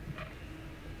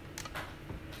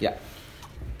 Yeah.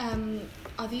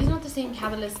 Are these not the same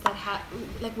Kabbalists that have...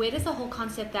 where does the whole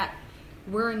concept that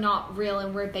we're not real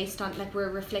and we're based on... we're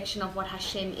a reflection of what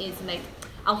Hashem is and,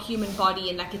 our human body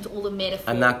and, it's all a metaphor?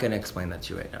 I'm not going to explain that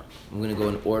to you right now. I'm going to go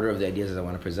in order of the ideas as I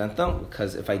want to present them,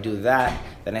 because if I do that,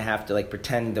 then I have to,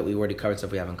 pretend that we already covered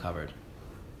stuff we haven't covered.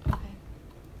 Okay.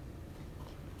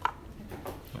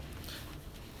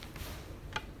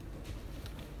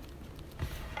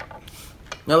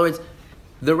 In other words,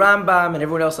 the Rambam and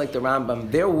everyone else like the Rambam,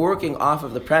 they're working off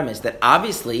of the premise that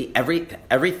obviously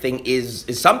everything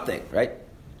is something, right?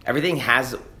 Everything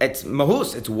has, it's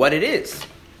mahus, it's what it is.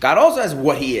 God also has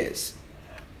what he is.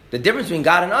 The difference between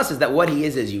God and us is that what he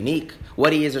is unique.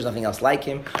 What he is, there's nothing else like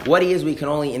him. What he is, we can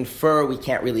only infer, we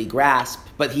can't really grasp.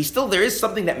 But there is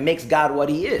something that makes God what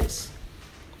he is.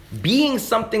 Being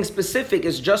something specific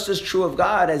is just as true of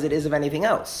God as it is of anything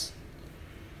else.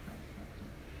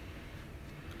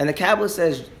 And the Kabbalah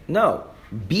says, no,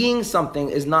 being something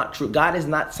is not true. God is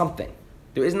not something.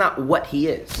 There is not what he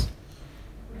is.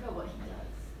 What about what he does?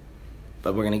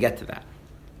 But we're going to get to that.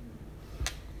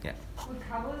 Yeah. Would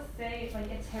Kabbalists say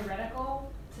it's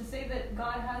heretical to say that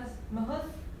God has mahus,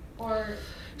 or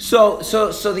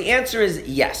So the answer is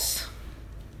yes.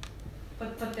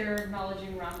 But they're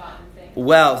acknowledging Rambam and things.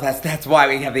 Well, that's why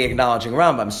we have the acknowledging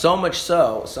Rambam. So much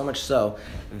so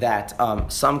that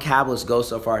some Kabbalists go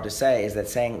so far to say is that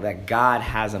saying that God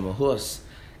has a mahus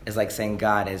is like saying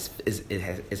God is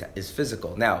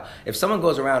physical. Now, if someone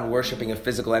goes around worshiping a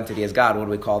physical entity as God, what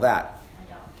do we call that?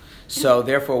 So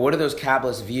therefore, what are those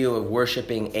Kabbalists' view of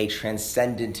worshiping a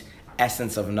transcendent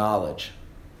essence of knowledge?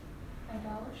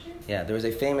 Idolatry? Yeah, there was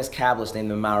a famous Kabbalist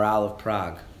named the Maharal of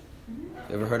Prague.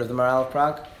 You ever heard of the Maharal of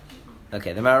Prague?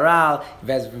 Okay, the Maharal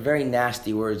has very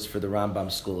nasty words for the Rambam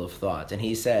school of thought. And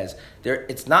he says,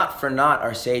 it's not for naught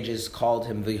our sages called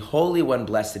him the Holy One,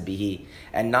 blessed be he,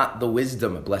 and not the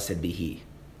Wisdom, blessed be he.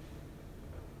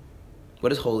 What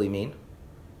does holy mean?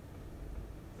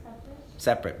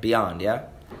 Separate, beyond, yeah?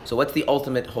 So what's the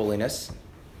ultimate holiness?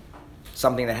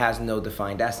 Something that has no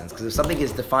defined essence. Because if something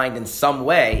is defined in some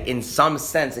way, in some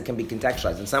sense it can be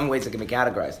contextualized. In some ways it can be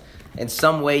categorized. In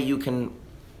some way you can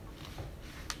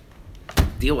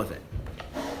deal with it.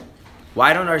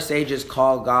 Why don't our sages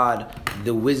call God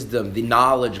the wisdom, the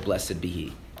knowledge, blessed be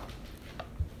He?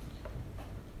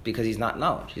 Because He's not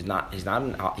knowledge. He's not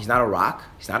a rock.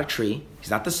 He's not a tree. He's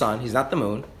not the sun. He's not the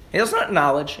moon. He's also not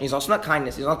knowledge. He's also not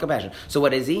kindness. He's not compassion. So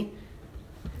what is He?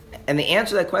 And the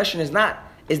answer to that question is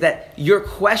that your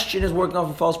question is working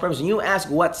off a false premise. When you ask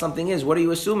what something is, what are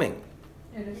you assuming?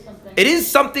 It is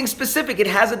something specific. It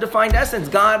has a defined essence.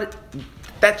 God,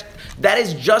 that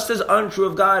is just as untrue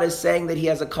of God as saying that He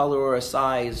has a color or a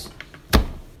size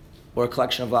or a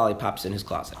collection of lollipops in His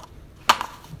closet.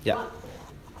 Yeah.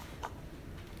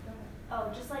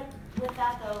 Oh, just like with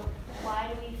that though,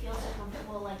 why do we feel so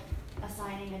comfortable like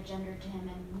assigning a gender to Him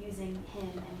and using him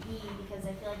and he? Because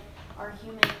I feel like our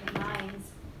human minds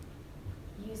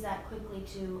use that quickly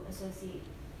to associate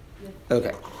with.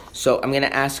 Okay, so I'm going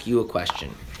to ask you a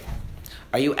question.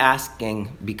 Are you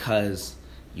asking because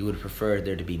you would prefer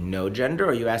there to be no gender, or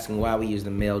are you asking why we use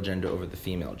the male gender over the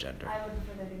female gender? I would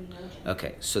prefer there to be no gender.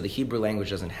 Okay, so the Hebrew language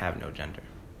doesn't have no gender.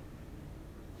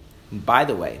 By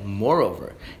the way,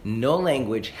 moreover, no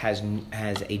language has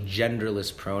a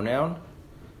genderless pronoun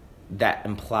that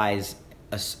implies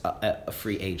a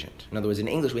free agent. In other words, in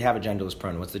English, we have a genderless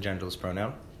pronoun. What's the genderless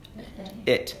pronoun?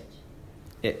 It,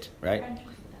 right?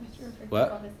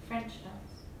 What? French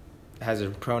does. Has a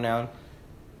pronoun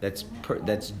that's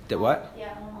what?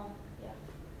 Yeah.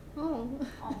 Oh.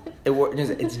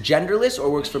 It's genderless or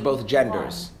works for both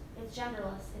genders. It's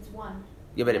genderless. It's one.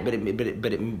 Yeah, but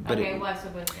Okay, what? So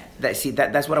both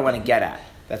genders. That's what I want to get at.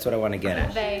 That's what I want to get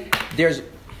at. They. There's, in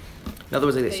other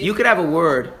words, like this. You could have a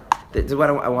word. That's what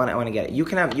I want to get at. You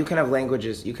can have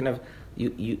languages. You can have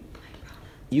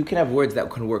words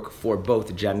that can work for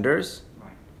both genders.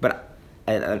 But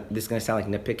this is going to sound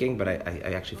like nitpicking, but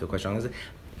I actually feel quite strong on this.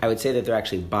 I would say that they're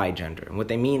actually bi-gender. And what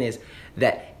they mean is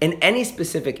that in any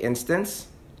specific instance,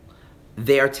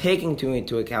 they are taking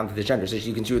into account the gender. So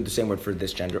you can use the same word for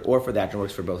this gender or for that, and it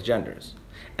works for both genders.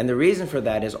 And the reason for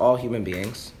that is all human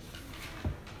beings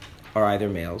are either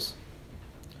males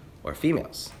or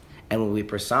females. And when we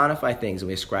personify things and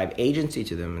we ascribe agency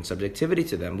to them and subjectivity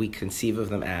to them, we conceive of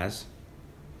them as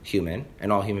human,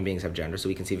 and all human beings have gender, so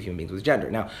we conceive of human beings with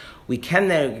gender. Now, we can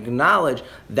then acknowledge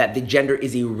that the gender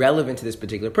is irrelevant to this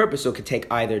particular purpose, so it could take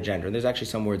either gender. And there's actually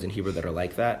some words in Hebrew that are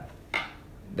like that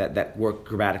work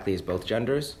grammatically as both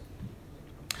genders.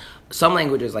 Some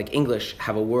languages, like English,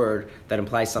 have a word that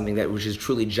implies something which is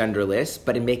truly genderless,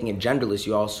 but in making it genderless,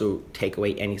 you also take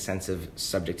away any sense of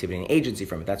subjectivity and agency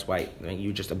from it. That's why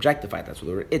you just objectify it. That's what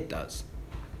the word it does.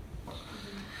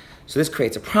 So this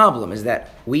creates a problem, is that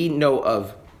we know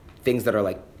of things that are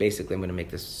like, basically, I'm going to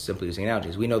make this simply using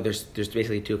analogies. We know there's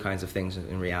basically two kinds of things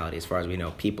in reality, as far as we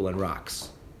know: people and rocks.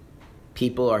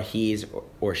 People are he's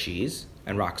or she's,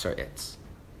 and rocks are its.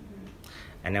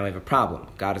 And now we have a problem.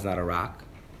 God is not a rock,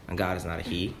 and God is not a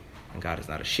he, and God is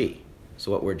not a she. So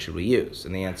what word should we use?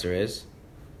 And the answer is?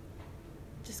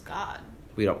 Just God.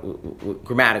 We don't,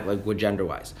 grammatically, like,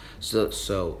 gender-wise.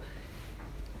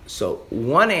 So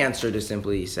one answer to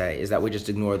simply say is that we just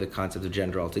ignore the concept of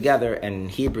gender altogether, and in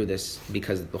Hebrew this,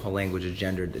 because the whole language is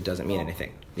gendered, it doesn't mean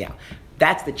anything. Yeah,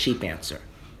 that's the cheap answer.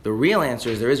 The real answer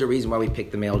is there is a reason why we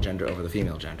pick the male gender over the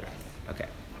female gender. Okay.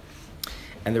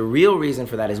 And the real reason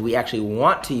for that is we actually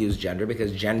want to use gender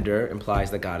because gender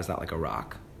implies that God is not like a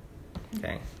rock.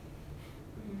 Okay.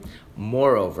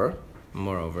 Moreover,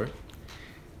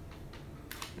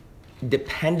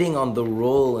 depending on the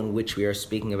role in which we are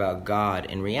speaking about God,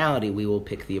 in reality, we will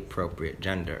pick the appropriate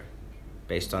gender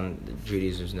based on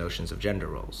Judaism's notions of gender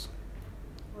roles.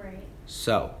 Right.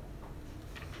 So,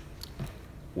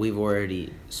 we've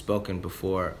already spoken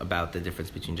before about the difference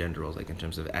between gender roles, like in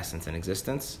terms of essence and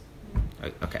existence.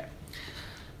 Okay.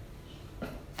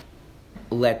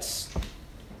 Let's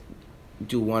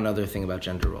do one other thing about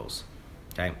gender roles.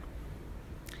 Okay.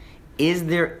 Is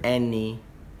there any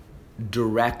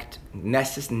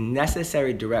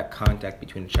necessary direct contact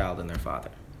between a child and their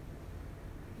father?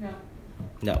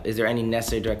 No. Is there any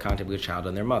necessary direct contact between a child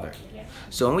and their mother? Yes.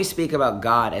 So when we speak about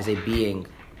God as a being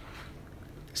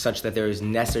such that there is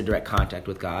necessary direct contact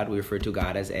with God, we refer to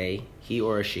God as a he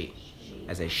or a she.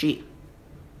 As a she.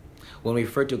 When we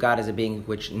refer to God as a being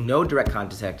which no direct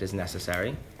contact is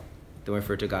necessary, then we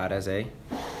refer to God as a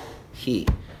he.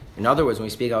 In other words, when we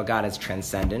speak about God as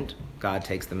transcendent, God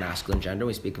takes the masculine gender.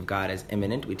 When we speak of God as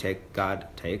immanent, God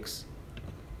takes,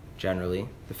 generally,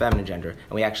 the feminine gender.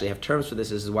 And we actually have terms for this.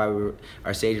 This is why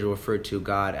our sages refer to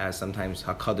God as sometimes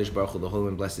HaKadosh Baruch Hu, the Holy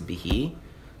and Blessed be He,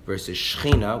 versus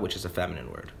Shechina, which is a feminine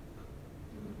word.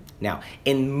 Now,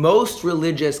 in most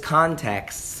religious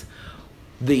contexts,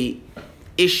 the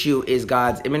issue is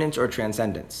God's immanence or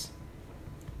transcendence.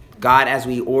 God as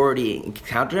we already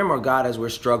encounter him, or God as we're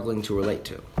struggling to relate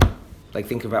to? Like,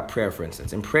 think about prayer, for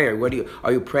instance. In prayer,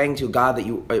 are you praying to God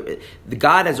that the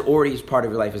God as already is part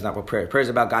of your life is not what prayer is. Prayer is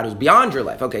about God who's beyond your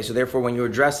life. Okay, so therefore when you're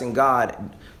addressing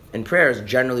God in prayers,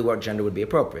 generally what gender would be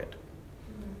appropriate?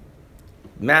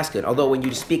 Masculine. Although when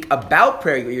you speak about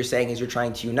prayer, what you're saying is you're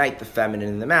trying to unite the feminine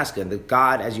and the masculine, the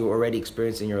God as you already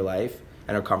experience in your life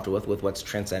and are comfortable with what's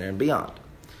transcendent and beyond.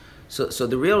 So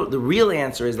the real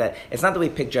answer is that it's not that we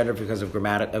pick gender because of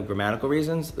grammatical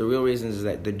reasons. The real reason is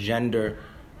that the gender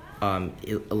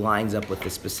it lines up with the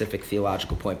specific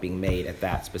theological point being made at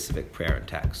that specific prayer and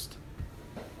text.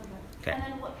 Okay. And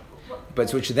then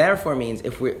But which therefore means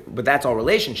but that's all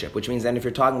relationship, which means then if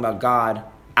you're talking about God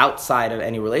outside of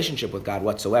any relationship with God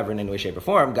whatsoever in any way, shape, or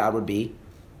form, God would be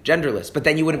genderless. But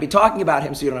then you wouldn't be talking about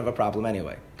him, so you don't have a problem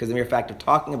anyway. Because the mere fact of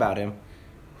talking about him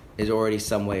is already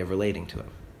some way of relating to him.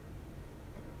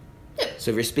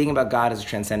 So if you're speaking about God as a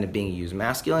transcendent being, you use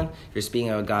masculine. If you're speaking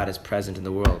about God as present in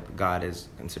the world, God is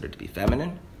considered to be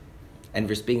feminine. And if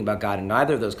you're speaking about God in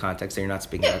neither of those contexts, then you're not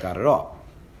speaking about God at all.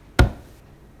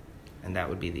 And that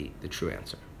would be the true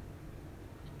answer.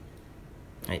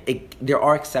 Right? There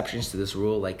are exceptions to this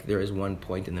rule. Like there is one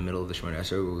point in the middle of the Shemona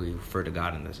Esrei where we refer to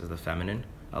God in this as the feminine.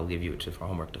 I'll give you it for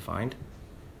homework to find.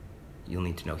 You'll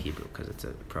need to know Hebrew because it's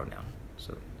a pronoun.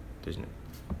 So there's no...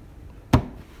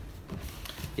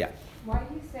 Yeah. Why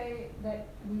do you say that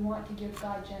we want to give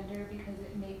God gender because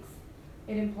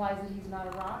it implies that he's not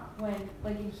a rock, when,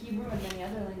 like in Hebrew and many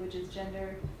other languages,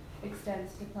 gender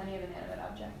extends to plenty of inanimate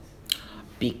objects?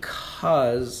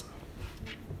 Because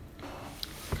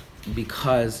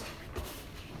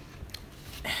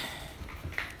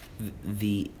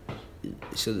the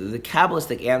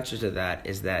Kabbalistic answer to that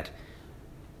is that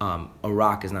a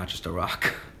rock is not just a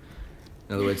rock.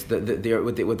 In other words, what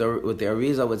the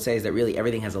Arizal would say is that really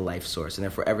everything has a life source, and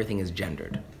therefore everything is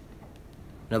gendered.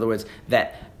 In other words,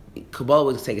 that Kabbalah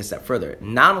would take a step further.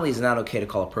 Not only is it not okay to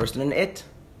call a person an it,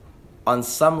 on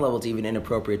some level it's even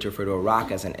inappropriate to refer to a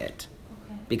rock as an it,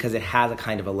 because it has a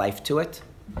kind of a life to it,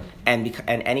 and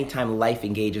anytime life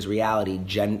engages reality,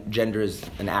 gender is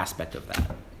an aspect of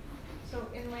that. So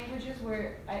in languages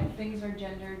where things are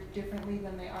gendered differently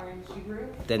than they are in Hebrew?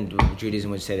 Then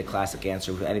Judaism would say the classic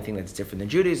answer with anything that's different than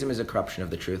Judaism is a corruption of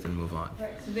the truth, and move on.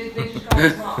 Right, so they just got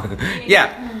it wrong.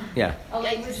 Yeah. A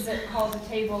language that calls a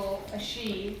table a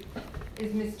she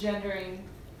is misgendering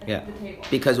the table.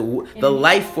 Because the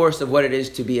life force of what it is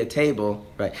to be a table,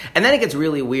 right? And then it gets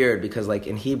really weird because, like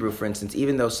in Hebrew, for instance,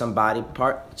 even though some body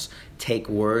parts take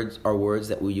words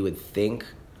that you would think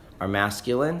are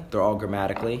masculine, they're all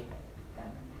grammatically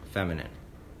feminine.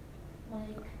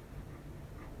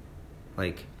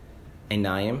 Like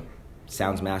einayim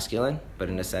sounds masculine, but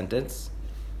in a sentence,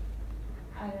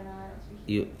 I don't know. I don't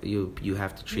speak. you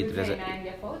have to treat it as a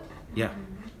yeah.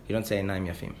 You don't say einayim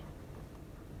yafim.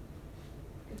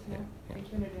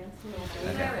 Thank you in advance.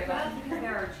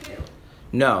 There are two.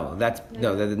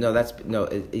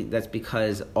 That's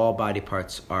because all body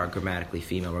parts are grammatically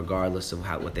female, regardless of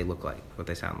what they look like, what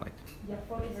they sound like.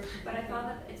 But I thought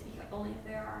that it's because only if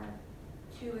there are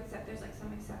two, except there's like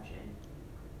some exception.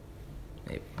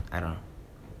 Maybe. I don't know.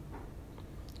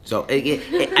 So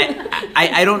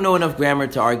I don't know enough grammar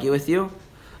to argue with you,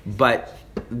 but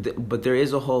there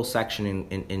is a whole section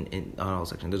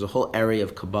there's a whole area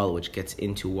of Kabbalah which gets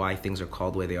into why things are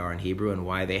called the way they are in Hebrew and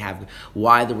why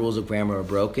the rules of grammar are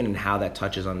broken and how that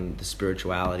touches on the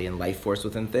spirituality and life force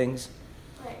within things.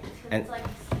 Right, because And- it's like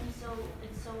it's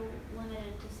so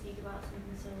limited to speak about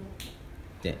something so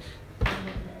Yeah.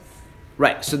 limitless.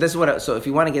 Right. So this is so if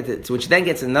you want to get to which then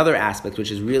gets another aspect,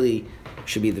 which is really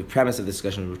should be the premise of the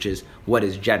discussion, which is what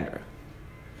is gender.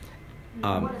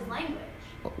 What is language?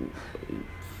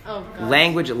 Oh, God.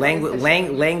 Language is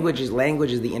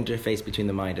the interface between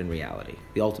the mind and reality,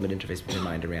 the ultimate interface between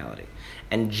mind and reality,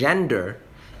 and gender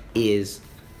is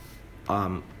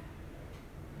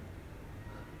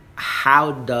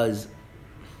how does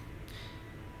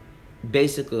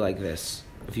basically like this.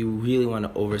 If you really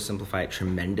want to oversimplify it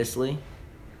tremendously,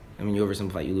 I mean, you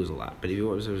oversimplify it, you lose a lot. But if you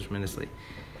oversimplify it tremendously,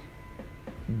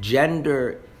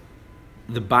 gender,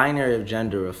 the binary of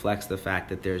gender reflects the fact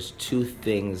that there's two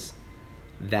things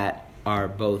that are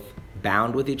both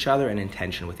bound with each other and in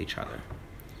tension with each other,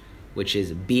 which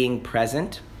is being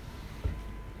present,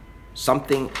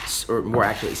 someone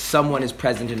is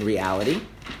present in reality,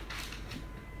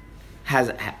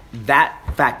 has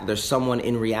that fact that there's someone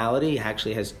in reality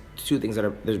actually has two things that are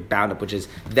bound up, which is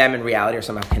them and reality are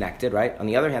somehow connected, right? On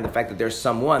the other hand, the fact that there's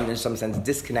someone, in some sense,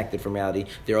 disconnected from reality,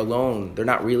 they're alone, they're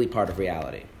not really part of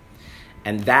reality.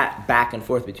 And that back and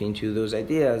forth between two of those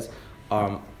ideas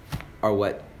are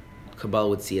what Kabbalah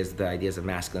would see as the ideas of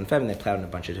masculine and feminine. They play out in a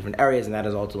bunch of different areas, and that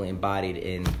is ultimately embodied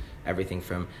in everything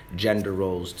from gender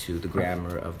roles to the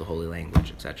grammar of the holy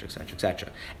language, etc., etc., etc.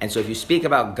 And so if you speak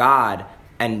about God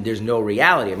and there's no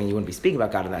reality, I mean, you wouldn't be speaking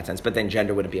about God in that sense, but then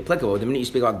gender wouldn't be applicable. The minute you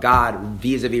speak about God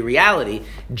vis-a-vis reality,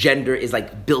 gender is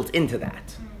like built into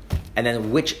that. And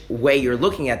then which way you're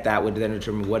looking at that would then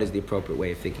determine what is the appropriate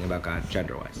way of thinking about God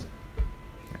gender-wise.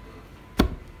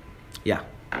 Yeah.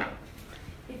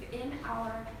 If in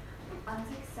our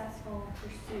unsuccessful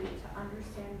pursuit to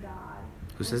understand God,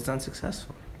 Who says it's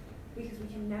unsuccessful? because we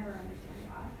can never understand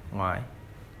God, Why?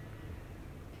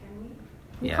 can we?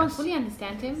 We Yes. can't fully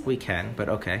understand him. We can, but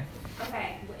okay.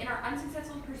 Okay, in our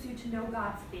unsuccessful pursuit to know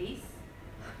God's face,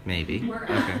 Maybe. we're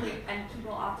Okay. actually, and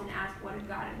people often ask, what is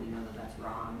God? And we know that that's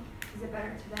wrong. Is it better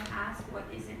to then ask, what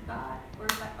isn't God? Or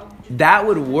is that, just That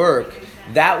would work.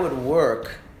 That would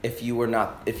work if you were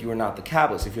not the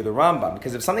Kabbalist, if you're the Rambam.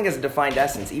 Because if something has a defined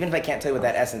essence, even if I can't tell you what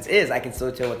that essence is, I can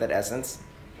still tell what that essence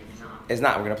It's not. is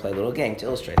not. We're going to play a little game to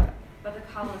illustrate that. But the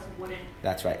Kabbalist wouldn't.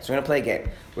 That's right. So we're going to play a game.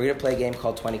 We're going to play a game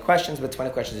called 20 Questions, but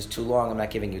 20 questions is too long. I'm not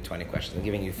giving you 20 questions. I'm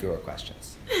giving you fewer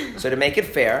questions. So to make it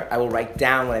fair, I will write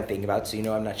down what I'm thinking about so you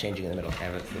know I'm not changing in the middle. I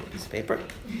have a little piece of paper.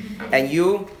 And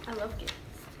you, I love games.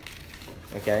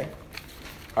 okay,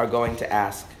 are going to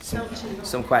ask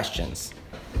some questions.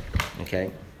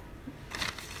 Okay?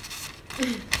 To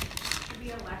be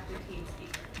elected team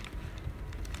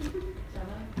speaker.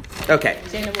 Okay.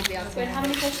 Jana will be answering. How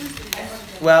many questions?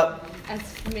 Well, As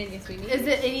many as we need.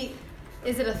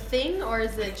 Is it a thing or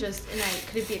is it just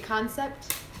could it be a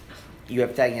concept? you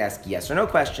have to ask yes or no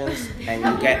questions, and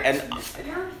you get and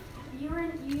You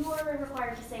are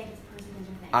required to say if it's a person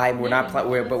or thing. we're not but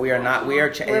we are not we are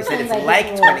I said it's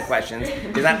like 20 questions.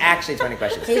 It's not actually 20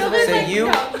 questions. So you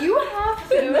You have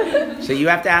to. so you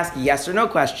have to ask yes or no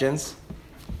questions.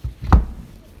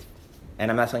 And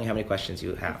I'm not telling you how many questions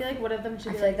you I have. feel like one of them should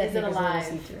I be feel like, like is that it paper's a little alive?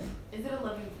 see-through. Is it a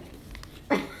living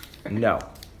thing? No.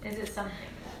 Is it something?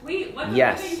 Wait, what's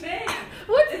Yes. the living thing?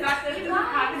 What? Is that the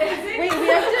cognizant? Wait, we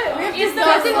have to Does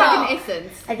discuss it it. have an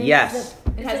essence? I think Yes.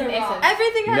 it's It has an essence.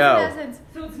 Everything has No. an essence.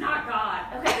 So it's not God.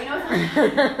 Okay, we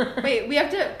know Wait, we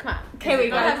have to. Come on. Okay, wait, we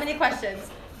don't guys. have many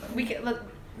questions. We can. Look,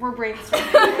 we're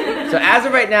brainstorming. So as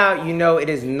of right now, you know it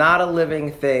is not a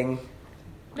living thing,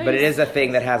 but it is a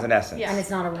thing that has an essence. and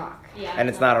it's not a rock. Yeah. And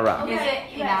it's not a rock. Okay, Is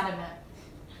it you guys.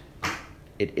 inanimate?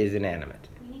 It is inanimate.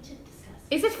 We need to discuss.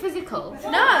 Is it physical?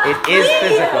 No. It is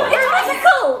physical. It's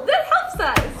physical. That helps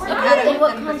us. In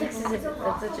what context is it?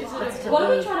 That's What are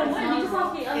we really- trying to win? You just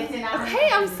asked me. It's inanimate. Okay,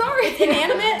 I'm sorry. It's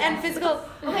inanimate and physical.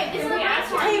 Okay, is it a we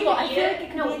ask rock? her Table. to I eat feel it? like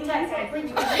it could be technically.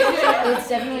 It's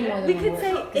definitely more than We one could word.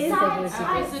 say, It's is- like really Size,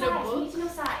 secret. Is it a size. book? We need to know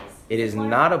size. It is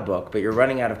not a book, but you're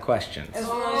running out of questions. Should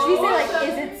we say like,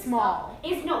 is it small?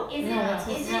 Is No, that's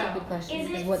a is stupid question. Is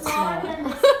Because it what's smaller small? than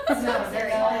this? No, that's not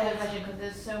a good question because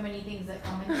there's so many things that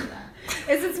come into that.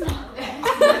 Is it small?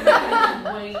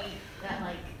 Weight, that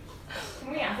like.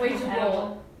 Can we ask Way them too that?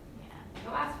 bold.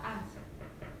 Go ask.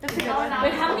 That's a good one.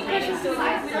 Wait, how many questions do we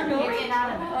have? We don't know. It's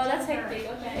inanimate. Oh, that's hectic.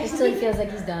 Okay. It still feels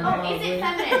like he's done. Oh, is it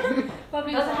feminine?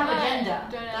 Doesn't have a gender.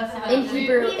 Doesn't have In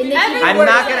Hebrew, in the Every Hebrew I'm word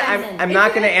not is gonna. feminine. I'm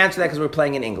not gonna answer that because we're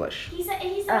playing in English. He said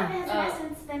if it has an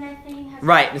essence, then a thing has.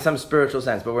 Right, in some spiritual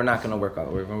sense, but we're not gonna work on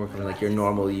it. We're gonna work on like your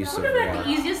normal use of words.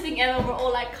 easiest thing ever. We're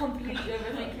all like completely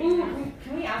overthinking.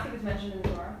 Can we ask if it's mentioned in the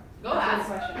Torah? Go That's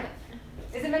a ask. good question.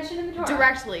 Is it mentioned in the Torah?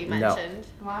 Directly No. mentioned.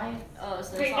 Why? Oh,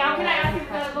 so Wait, now can I ask you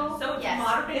about so it's Yes.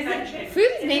 modern invention? food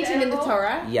is mentioned in the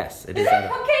Torah. Yes, it is.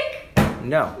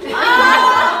 No.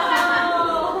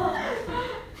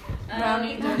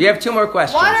 Brownie. You have two more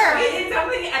questions. Water. Is it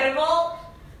something edible?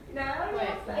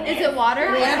 No. Is it water?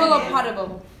 Edible or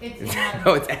potable? It's inanimate.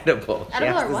 No, it's edible. She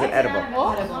Edible asked, or is what? it edible?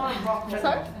 What?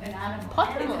 Sorry? An animal.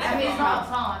 Potable. I mean, it's not.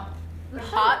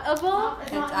 Potable?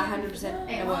 It's 100%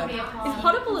 a word. Is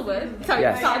potable a word? Sorry,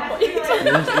 Yes. side point. It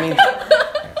means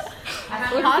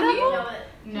Potable?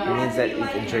 No. it means that you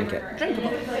can drink it.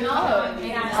 No.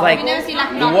 It's like You never see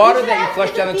like the water that you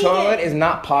flush down the toilet is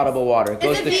not potable water. It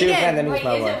goes it to the shoe vegan? and then it's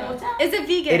not Wait, is it water. water? Is it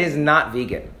vegan? It is not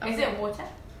vegan. Is it water?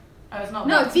 Oh, it's not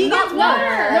No, water. vegan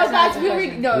water. No, guys, we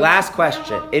read. No. Last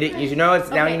question. You know it's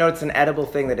now you know it's an edible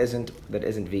thing that isn't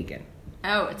vegan.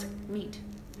 Oh, it's meat.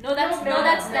 No, that's No,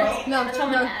 no.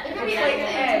 It could be like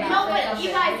an egg. No, but you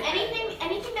guys,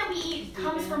 anything that we eat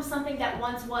comes from something that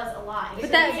once was alive. But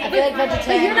that, I feel like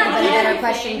vegetarian you're not would be a better eating.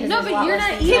 question. 'cause No, there's a but lot you're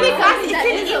less not things eating. going on. It's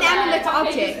an inanimate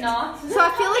object. Not. So I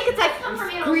feel like it's Eggs come from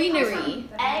like animals. greenery.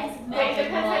 Eggs, Wait,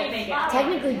 depends how you make it. flowers.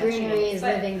 Technically, greenery is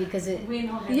living because it.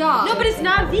 Yeah. No, but it's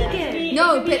not vegan.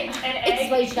 No, but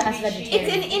It's why you should ask vegetarian. it's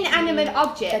an inanimate That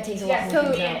object. takes a lot Yes, more it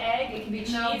could things be an out. egg, it could be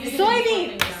cheese.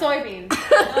 Soybeans.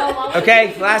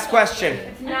 Okay, last question.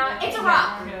 It's not. It's a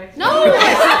rock. No.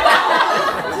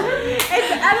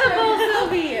 It's edible,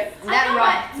 Sylvie. That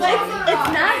rock. It's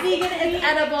not vegan. It's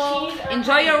edible.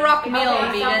 Enjoy your rock meal,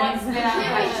 vegans.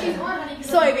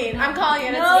 Soybean. I'm calling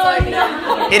it. It's a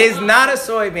soybean. It is not a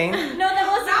soybean. No, that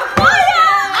wasn't.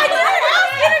 I didn't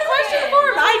ask in a question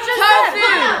form. I just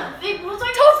said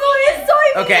tofu is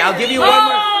soybean. Okay, I'll give you one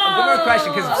more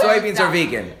question because soybeans are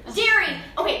vegan. Dairy.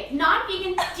 Okay,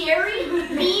 non-vegan dairy,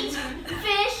 meat,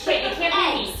 fish, Wait, it can't be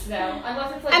eggs. meat though,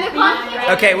 unless it's like. And if beef.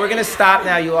 Okay, we're gonna stop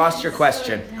now. You lost your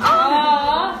question.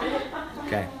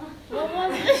 Okay.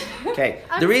 Okay.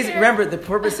 The reason, remember, the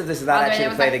purpose of this is not actually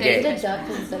to play the game. The duck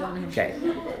instead on him. Okay.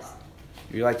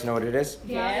 Would you like to know what it is?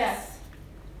 Yes.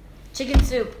 Chicken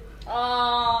soup.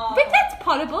 Oh. But that's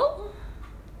potable.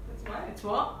 It's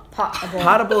what?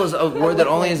 Potable is a word that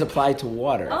only is applied to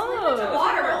water.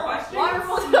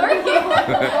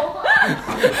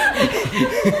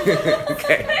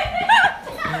 Okay.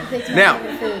 Now.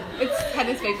 It's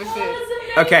Hannah's favorite food.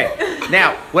 Okay.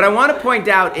 Now, what I want to point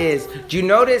out is, do you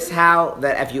notice how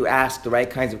that if you ask the right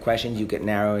kinds of questions, you can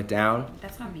narrow it down?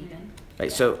 That's not vegan.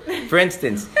 Right. So, for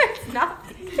instance, It's not.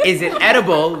 is it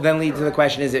edible? Then lead to the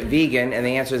question, is it vegan? And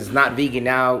the answer is not vegan.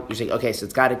 Now you say, okay, so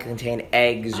it's got to contain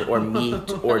eggs or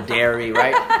meat or dairy,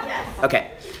 right? Yes.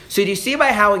 Okay. So do you see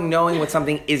by how knowing what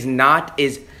something is not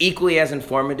is equally as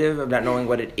informative of not knowing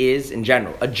what it is in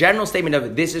general? A general statement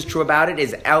of this is true about it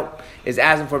is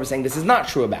as informative as saying this is not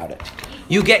true about it.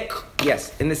 You get,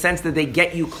 yes, in the sense that they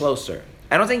get you closer.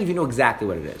 I don't think if you know exactly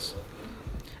what it is.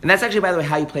 And that's actually, by the way,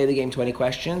 how you play the game 20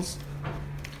 questions.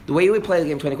 The way you would play the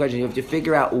game 20 questions, you have to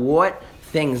figure out what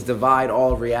things divide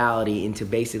all of reality into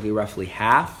basically roughly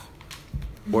half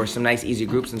or some nice easy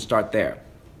groups and start there.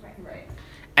 Right.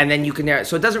 And then you can narrow.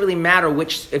 So it doesn't really matter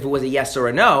which, if it was a yes or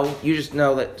a no, you just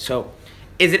know that, so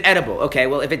is it edible? Okay,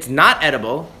 well, if it's not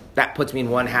edible, that puts me in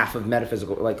one half of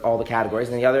metaphysical, like all the categories,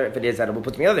 and the other, if it is edible,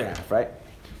 puts me in the other half, right?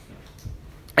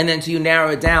 And then so you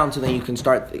narrow it down so then you can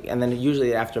start, and then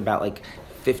usually after about like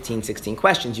 15, 16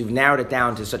 questions, you've narrowed it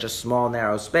down to such a small,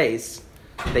 narrow space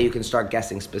that you can start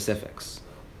guessing specifics.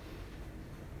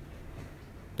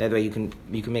 That way you can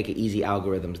make easy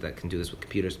algorithms that can do this with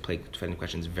computers, play 20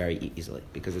 questions very easily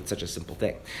because it's such a simple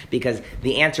thing. Because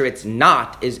the answer it's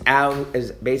not is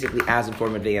basically as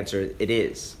informative the answer it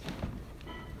is.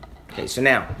 Okay, so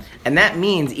now, and that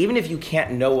means even if you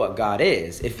can't know what God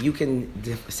is, if you can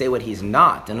say what he's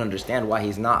not and understand why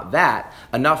he's not that,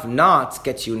 enough nots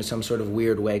gets you in some sort of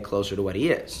weird way closer to what he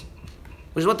is.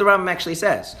 Which is what the Rambam actually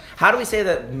says. How do we say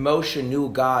that Moshe knew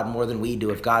God more than we do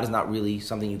if God is not really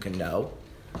something you can know?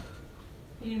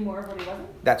 He knew more of what he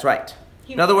wasn't? That's right.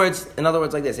 In other words,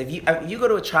 like this: if you go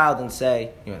to a child and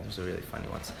say, this was a really funny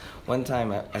one. One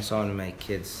time I saw one of my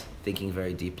kids thinking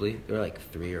very deeply. They were like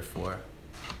 3 or 4,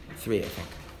 3 I think,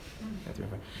 yeah, 3 or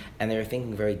 4, and they were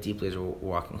thinking very deeply as we were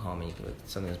walking home. And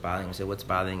something was bothering him. I said, "What's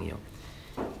bothering you?"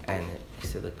 And he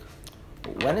said, "Look,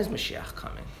 when is Mashiach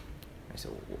coming?" I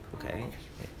said, "Okay."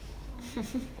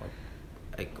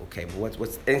 Like, okay, but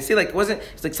what's and see, like,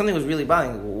 it's like something was really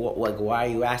bothering me. Like, why are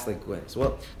you asking like this?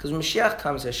 Well, because when Mashiach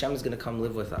comes, Hashem is going to come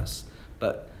live with us.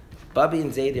 But Bubby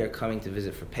and Zadie are coming to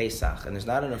visit for Pesach, and there's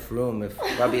not enough room if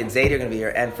Bubby and Zadie are going to be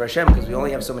here and for Hashem because we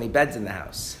only have so many beds in the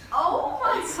house. Oh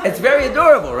my God. It's very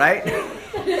adorable, right?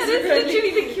 That is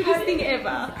literally the cutest thing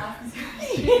ever.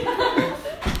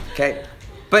 Okay,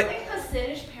 but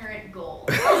Hasidic parent goal.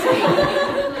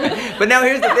 but now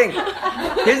here's the thing.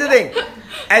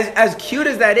 As cute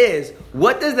as that is,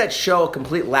 what does that show a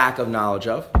complete lack of knowledge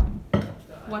of?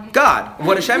 God,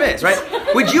 what Hashem is, right?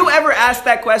 Would you ever ask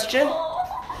that question?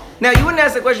 Now, you wouldn't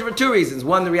ask that question for 2 reasons.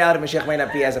 One, the reality of Mashiach might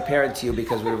not be as apparent to you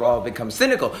because we've all become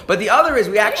cynical. But the other is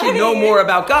we actually know more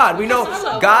about God. We know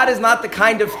God is not the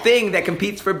kind of thing that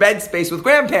competes for bed space with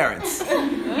grandparents.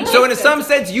 So in some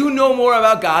sense, you know more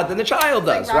about God than the child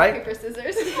does, Rock, right? paper,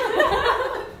 scissors.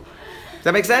 Does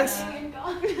that make sense?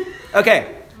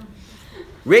 Okay.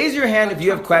 Raise your hand if you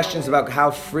have questions about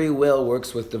how free will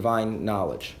works with divine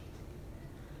knowledge.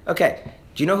 Okay.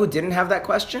 Do you know who didn't have that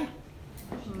question?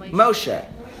 Moshe.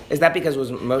 Is that because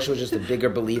Moshe was just a bigger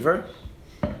believer?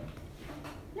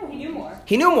 No, he knew more.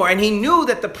 He knew more, and he knew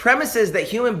that the premises that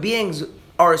human beings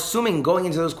are assuming going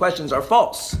into those questions are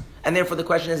false. And therefore the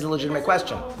question is a legitimate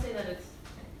question.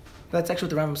 That's actually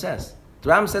what the Rambam says. The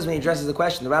Rambam says when he addresses the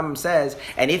question, the Rambam says,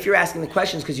 and if you're asking the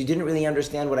questions because you didn't really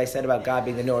understand what I said about God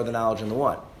being the knower, the knowledge, and the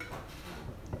one.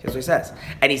 Here's what he says.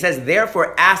 And he says,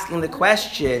 therefore, asking the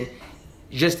question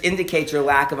just indicates your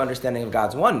lack of understanding of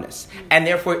God's oneness. And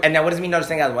therefore, and now what does it mean to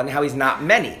understand God's oneness? How he's not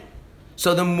many.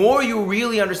 So the more you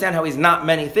really understand how he's not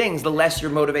many things, the less you're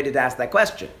motivated to ask that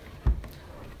question.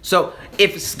 So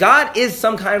if God is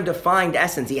some kind of defined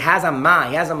essence, he has a ma,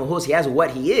 he has a mahus, he has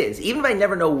what he is, even if I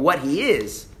never know what he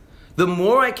is, the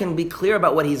more I can be clear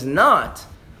about what he's not,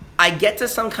 I get to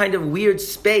some kind of weird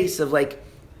space of like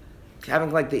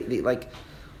having like there's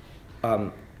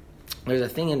a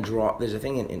thing in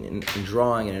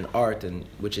drawing and in art, and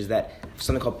which is that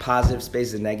something called positive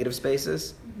spaces and negative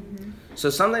spaces. Mm-hmm. So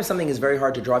sometimes something is very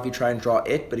hard to draw if you try and draw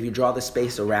it, but if you draw the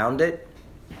space around it,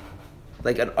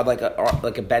 like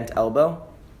a bent elbow.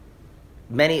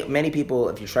 Many people,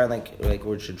 if you try like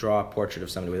were to draw a portrait of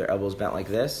somebody with their elbows bent like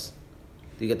this,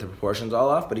 you get the proportions all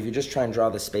off. But if you just try and draw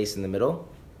the space in the middle,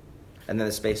 and then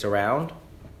the space around,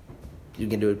 you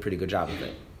can do a pretty good job of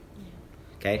it.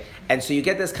 Okay? And so you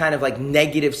get this kind of like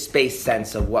negative space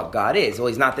sense of what God is. Well,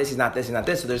 he's not this, he's not this, he's not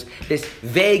this. So there's this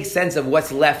vague sense of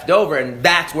what's left over, and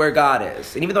that's where God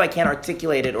is. And even though I can't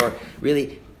articulate it or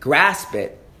really grasp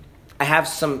it, I have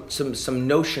some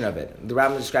notion of it. The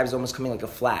Rambam describes it almost coming like a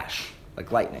flash,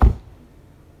 like lightning.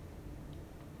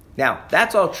 Now,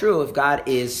 that's all true if God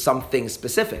is something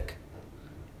specific.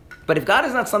 But if God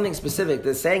is not something specific,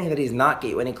 does saying that he's not get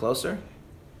you any closer?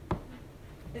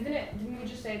 Didn't we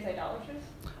just say it's idolatrous?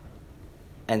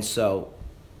 And so,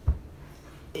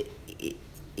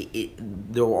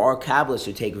 there are Kabbalists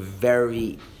who take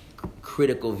very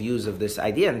critical views of this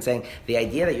idea and saying the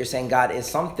idea that you're saying God is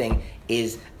something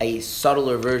is a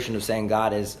subtler version of saying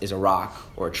God is a rock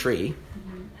or a tree,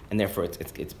 mm-hmm. and therefore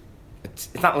it's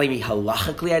not maybe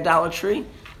halachically idolatry,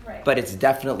 right. But it's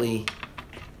definitely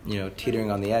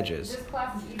teetering on the edges. This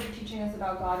class is either teaching us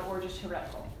about God or just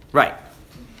heretical. Right.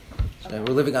 So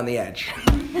we're living on the edge.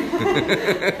 Okay.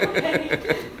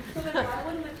 So then why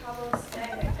wouldn't the Kabbalists say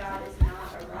that God is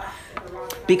not a rock? If a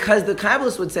rock Because the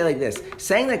Kabbalists would say like this: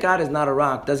 saying that God is not a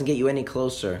rock doesn't get you any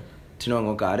closer to knowing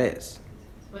what God is.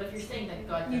 But if you're saying that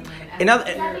God doesn't have an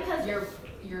essence,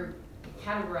 you're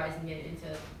categorizing it into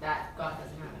that God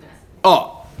doesn't have an essence.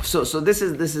 Oh, so this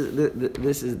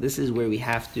is where we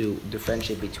have to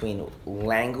differentiate between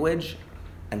language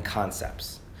and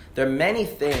concepts. There are many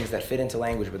things that fit into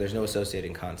language, but there's no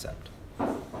associating concept.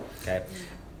 Okay,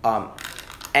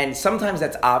 and sometimes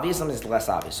that's obvious, sometimes it's less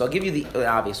obvious. So I'll give you the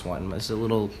obvious one. It's a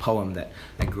little poem that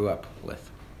I grew up with.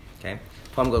 Okay,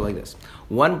 poem goes like this: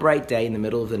 One bright day in the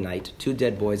middle of the night, two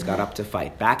dead boys got up to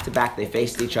fight. Back to back, they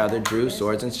faced each other, drew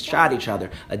swords, and shot each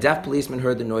other. A deaf policeman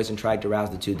heard the noise and tried to rouse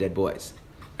the two dead boys.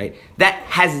 Right? That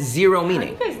has zero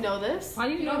meaning. You guys know this? Why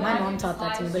do you know My that? mom taught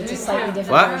that to me, but it's a slightly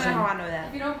different What? version. I know that.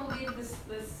 If you don't believe this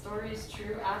story is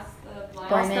true, ask the blind.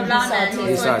 Blind man, Blind man, he saw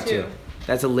You it saw too. it too.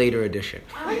 That's a later edition.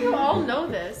 How do you all know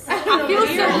this? I feel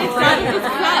so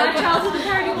Our childhood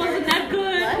party wasn't that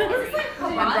good.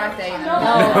 One bright day.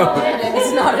 No,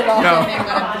 it's not at all. No.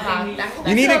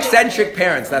 You need eccentric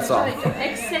parents, that's all.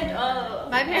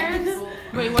 My parents.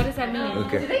 Wait, what does that mean?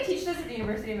 Okay. Did they teach this at the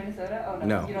University of Minnesota? Oh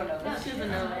no, No. you don't know this. She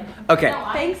doesn't know that. Okay.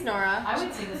 Thanks, Nora. I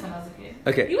would sing this when I was a kid.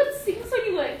 Okay. You would sing so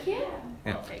you would, yeah.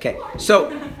 Yeah. Okay.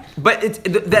 So, but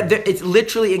it's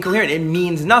literally incoherent. It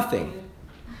means nothing.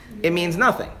 It means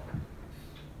nothing.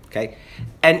 Okay.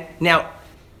 And now,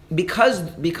 because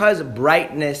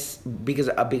brightness, because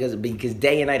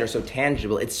day and night are so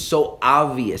tangible, it's so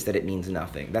obvious that it means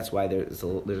nothing. That's why there's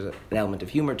an element of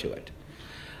humor to it.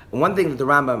 And one thing that the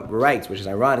Rambam writes, which is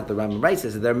ironic, the Rambam writes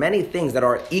is that there are many things that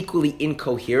are equally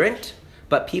incoherent,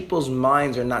 but people's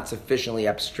minds are not sufficiently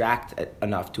abstract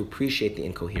enough to appreciate the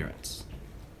incoherence.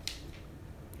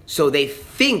 So they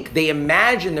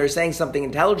imagine they're saying something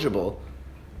intelligible,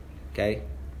 okay,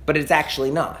 but it's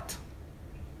actually not.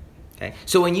 Okay?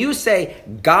 So when you say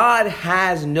God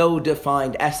has no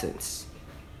defined essence,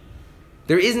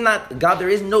 there is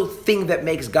no thing that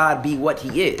makes God be what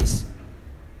he is.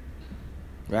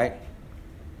 Right?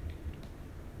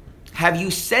 Have you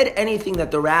said anything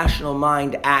that the rational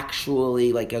mind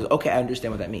actually goes, okay, I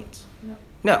understand what that means?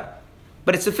 No.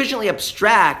 But it's sufficiently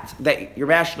abstract that your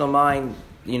rational mind,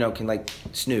 can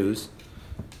snooze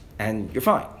and you're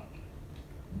fine.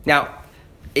 Now,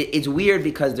 it's weird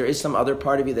because there is some other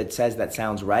part of you that says that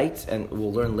sounds right, and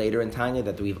we'll learn later in Tanya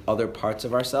that we have other parts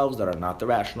of ourselves that are not the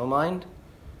rational mind.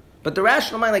 But the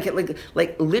rational mind,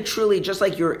 like literally, just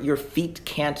like your feet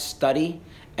can't study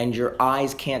and your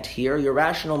eyes can't hear, your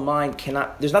rational mind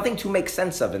cannot. There's nothing to make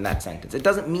sense of in that sentence. It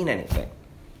doesn't mean anything,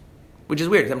 which is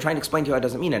weird because I'm trying to explain to you how it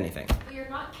doesn't mean anything. But you're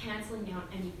not canceling out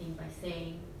anything by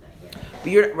saying that.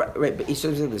 But you're right. But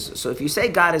so if you say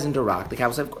God isn't a rock, the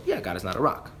Kabbalah says, yeah, God is not a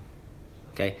rock.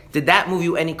 Okay, did that move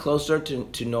you any closer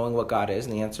to knowing what God is?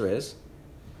 And the answer is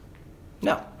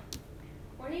no.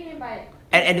 What do you mean by?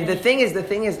 And the thing is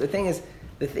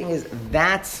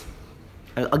that's.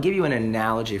 I'll give you an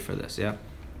analogy for this. Yeah.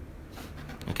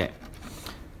 Okay.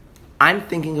 I'm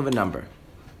thinking of a number.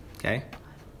 Okay?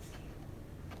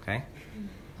 Okay?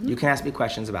 You can ask me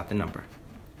questions about the number.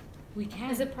 We can.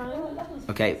 Is it prime?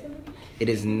 Okay? It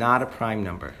is not a prime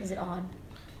number. Is it odd?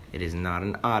 It is not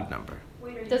an odd number.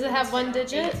 Does it have one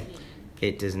digit?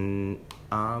 It doesn't.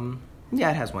 Yeah,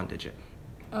 it has one digit.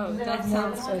 Oh, that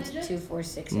sounds. So it's 2, 4,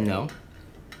 6, or No,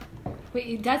 8. Wait,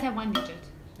 it does have one digit.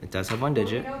 it does have one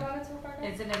digit.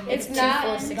 Is it a It's two, not.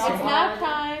 four, It's six, or eight. not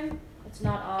prime, It's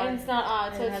not odd. and it's not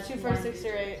odd. So And it it's has 2, 4, one 6, or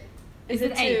digit. 8. Is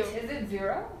it 2? 8? Is it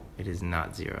 0? It is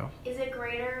not 0. Is it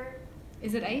greater?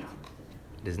 Is it 8?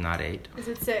 It is not 8. Is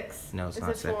it 6? No, it's Is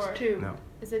not it 6. 4? 2. No,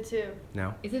 Is it 2?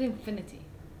 no, Is it infinity?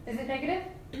 Is it negative?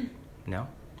 no.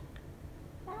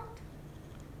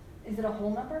 Is it a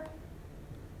whole number?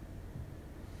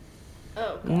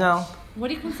 Oh. No, What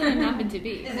do you consider a number to be?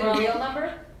 Is it a real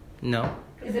number? no,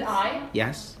 Is it I?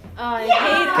 yes. Oh, I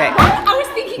hate Okay. I was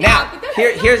thinking Now, out, but that's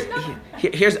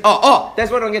here's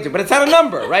that's what I don't get to. But it's not a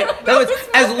number, right? In other words,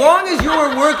 as long as you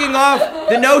are working off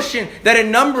the notion that a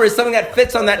number is something that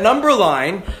fits on that number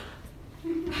line,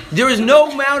 there is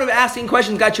no amount of asking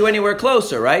questions got you anywhere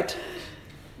closer, right?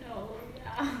 No.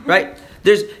 Right?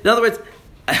 In other words,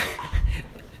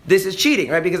 this is cheating,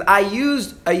 right? Because I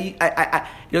used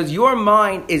your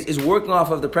mind is working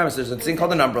off of the premise. There's a thing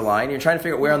called the number line. You're trying to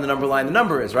figure out where on the number line the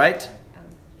number is, right?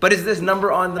 But is this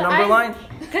number on the number line?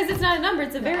 Because it's not a number,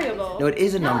 it's a variable. No, it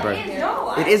is a number.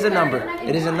 It is a number.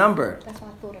 It is a number.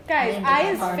 Guys, I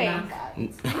is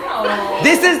fake.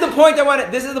 This is the point I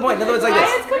wanted. This is the point. In other words, like I this.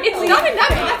 is completely It's not a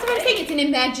number. fake. That's what I'm saying. It's an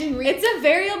imaginary. It's a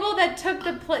variable that took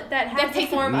the that has the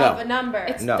takes- form No. of a number.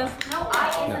 It's No. No,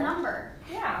 I is a number.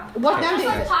 Yeah. What Just number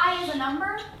like is it? pi is a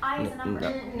number, I is a number.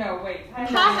 No. No, wait. Pi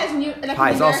has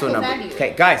Pi is also a number. value.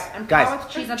 Okay, guys.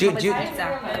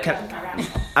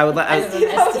 I would like.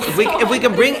 If we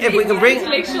can bring if we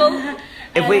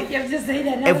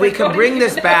can bring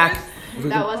this back.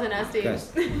 That wasn't SD.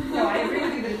 Guys, No, I agree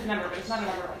with you that it's a number, but it's not a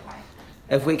number like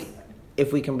pi.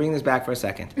 if we can bring this back for a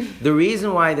second, the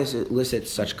reason why this elicits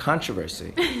such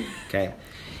controversy, okay,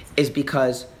 is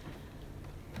because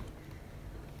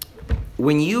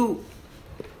when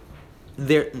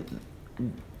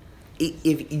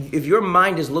if your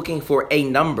mind is looking for a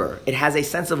number, it has a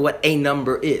sense of what a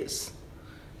number is,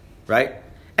 right?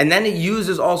 And then it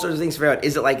uses all sorts of things to figure out,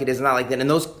 is it like it, is it not like that? And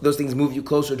those things move you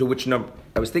closer to which number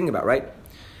I was thinking about, right?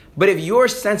 But if your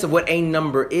sense of what a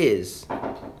number is,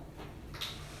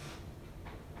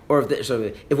 or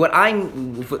if what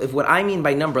I mean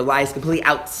by number lies completely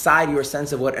outside your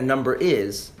sense of what a number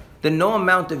is, then no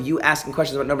amount of you asking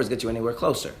questions about numbers gets you anywhere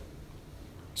closer.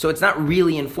 So it's not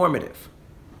really informative.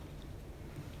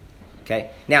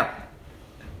 Okay? Now,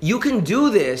 you can do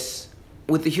this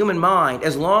with the human mind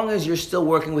as long as you're still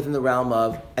working within the realm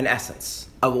of an essence.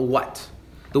 Of what?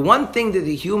 The one thing that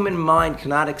the human mind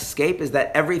cannot escape is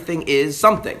that everything is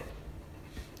something.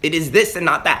 It is this and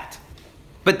not that.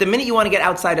 But the minute you want to get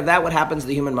outside of that, what happens to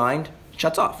the human mind? It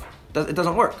shuts off. It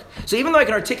doesn't work. So even though I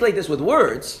can articulate this with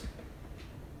words,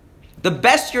 the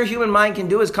best your human mind can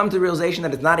do is come to the realization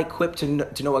that it's not equipped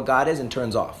to know what God is and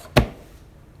turns off.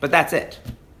 But that's it.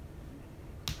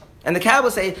 And the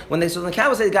Kabbalists say, when the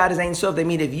Kabbalists say God is Ein Sof, they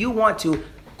mean if you want to,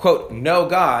 quote, know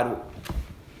God,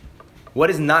 what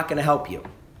is not going to help you?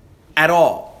 At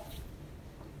all.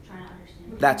 Trying to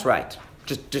understand. That's right.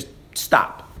 Just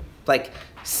stop. Like,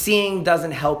 seeing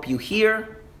doesn't help you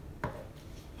hear.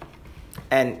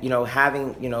 And,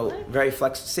 having, very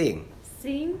seeing.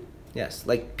 Seeing? Yes,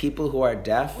 like people who are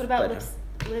deaf. What about but, lips?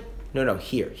 Lip? No,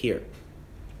 here. Here,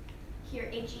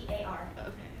 H-E-A-R. Okay.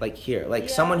 Like here. Like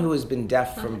someone who has been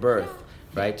deaf from birth,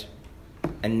 right?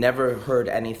 And never heard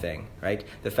anything, right?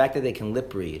 The fact that they can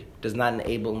lip read does not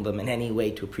enable them in any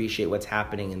way to appreciate what's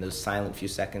happening in those silent few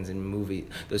seconds in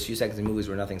those few seconds in movies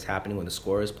where nothing's happening when the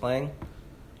score is playing.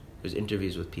 There's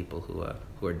interviews with people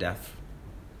who are deaf,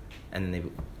 and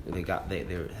then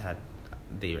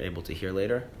they were able to hear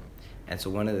later. And so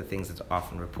one of the things that's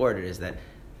often reported is that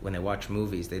when they watch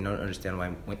movies, they don't understand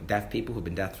why deaf people who've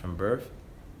been deaf from birth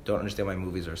don't understand why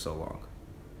movies are so long.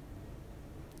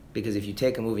 Because if you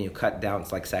take a movie and you cut down,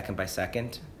 it's like second by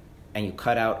second, and you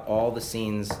cut out all the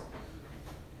scenes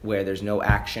where there's no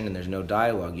action and there's no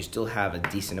dialogue, you still have a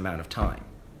decent amount of time.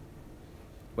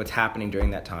 What's happening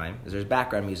during that time is there's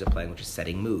background music playing, which is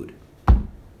setting mood.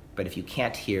 But if you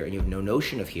can't hear and you have no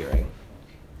notion of hearing,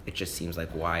 it just seems like,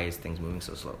 why is things moving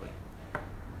so slowly?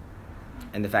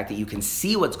 And the fact that you can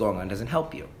see what's going on doesn't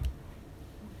help you.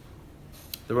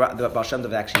 The Baal Shem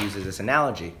Tov actually uses this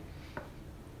analogy.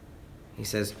 He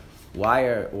says, why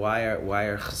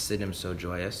are Chassidim so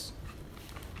joyous?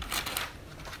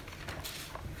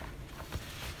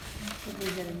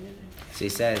 He So he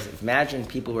says, imagine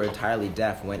people who are entirely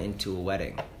deaf went into a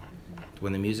wedding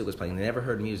when the music was playing. They never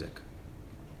heard music.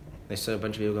 They saw a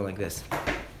bunch of people going like this.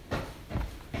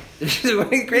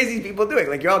 What are crazy people doing?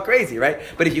 Like, you're all crazy, right?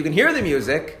 But if you can hear the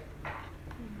music,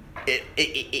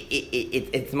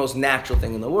 it's the most natural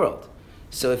thing in the world.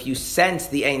 So if you sense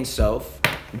the Ein Sof,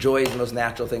 joy is the most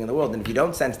natural thing in the world. And if you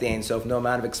don't sense the Ein Sof, no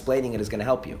amount of explaining it is going to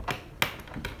help you.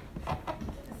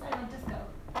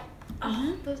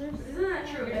 Isn't that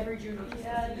true? Every Jew knows.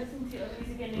 Yeah, listen to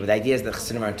music and But the idea is that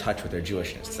Chassidim are in touch with their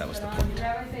Jewishness. That was the point. You're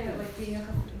always saying that like being a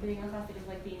Chassid is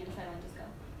like being in a silent disco.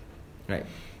 Right.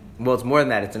 Well, it's more than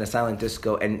that. It's in a silent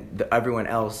disco, and everyone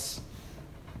else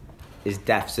is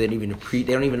deaf, so they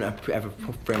don't even have a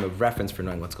frame of reference for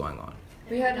knowing what's going on.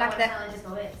 We heard like that. Silent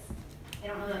disco is. They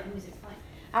don't know that the music's playing.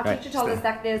 Our Right, teacher told so- us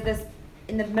that there's this,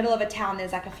 in the middle of a town,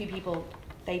 there's like a few people,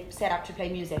 they set up to play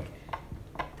music.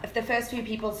 If the first few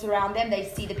people surround them, they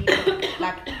see the people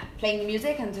like playing the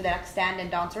music, and so they like stand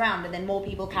and dance around, and then more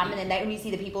people come, and then they only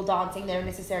see the people dancing, they don't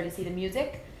necessarily see the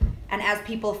music. And as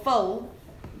people fill,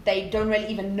 they don't really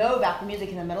even know about the music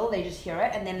in the middle, they just hear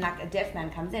it, and then like a deaf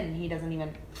man comes in, and he doesn't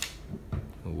even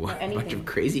What? A bunch anything. of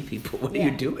crazy people. What are Yeah.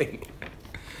 you doing?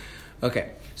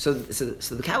 Okay, so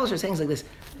the Kabbalists are saying like this.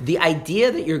 The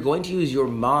idea that you're going to use your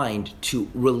mind to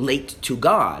relate to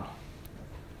God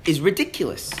is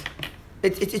ridiculous.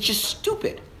 It's just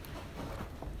stupid.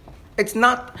 It's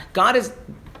not, God is,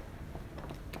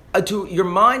 your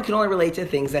mind can only relate to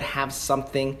things that have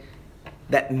something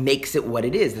that makes it what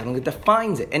it is, that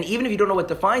defines it. And even if you don't know what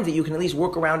defines it, you can at least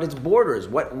work around its borders.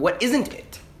 What isn't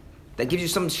it? That gives you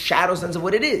some shadow sense of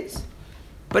what it is.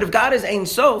 But if God is Ein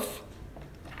Sof,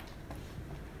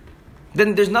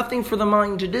 then there's nothing for the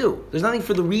mind to do. There's nothing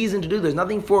for the reason to do. There's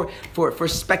nothing for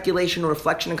speculation or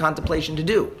reflection and contemplation to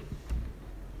do.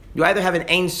 You either have an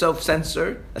Ein Sof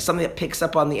sensor, something that picks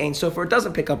up on the Ein Sof, or it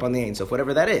doesn't pick up on the Ein Sof,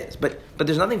 whatever that is. But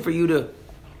there's nothing for you to...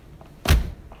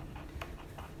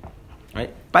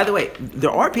 Right? By the way, there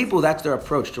are people, that's their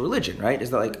approach to religion, right?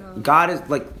 Is that like, God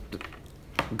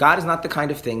is not the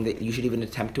kind of thing that you should even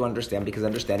attempt to understand, because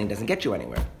understanding doesn't get you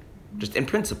anywhere. Just in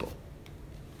principle.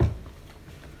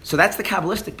 So that's the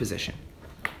Kabbalistic position.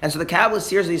 And so the Kabbalist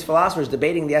hears these philosophers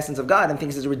debating the essence of God and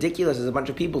thinks it's ridiculous as a bunch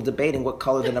of people debating what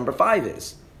color the number 5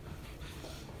 is.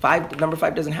 Number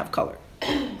 5 doesn't have color.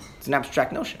 It's an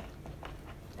abstract notion.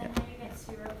 Then how do you get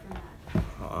Sphero from that?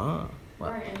 Ah,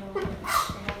 well, Or in the world,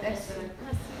 they have this.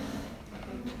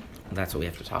 that's what we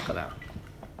have to talk about.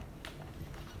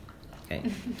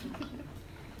 Okay.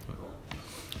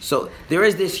 So there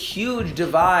is this huge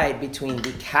divide between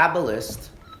the Kabbalist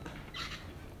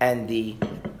and the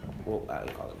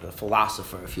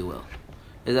philosopher, if you will.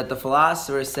 Is that the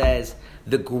philosopher says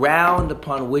the ground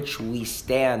upon which we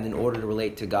stand in order to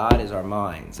relate to God is our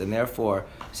minds. And therefore,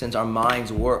 since our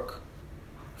minds work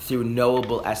through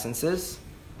knowable essences,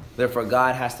 therefore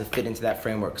God has to fit into that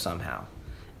framework somehow.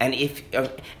 And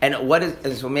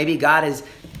so maybe God is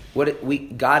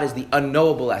the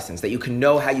unknowable essence, that you can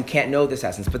know how you can't know this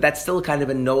essence, but that's still kind of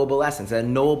a knowable essence, a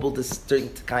knowable,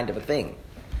 distinct kind of a thing.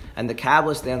 And the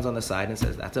Kabbalah stands on the side and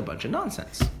says, that's a bunch of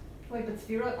nonsense. Wait, but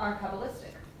Sphirot aren't Kabbalistic.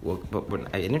 Well,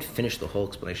 but I didn't finish the whole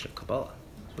explanation of Kabbalah.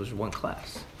 It was one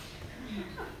class.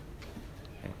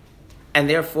 Okay. And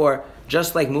therefore,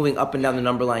 just like moving up and down the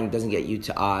number line doesn't get you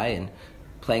to I, and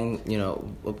playing,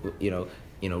 no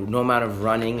amount of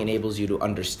running enables you to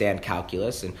understand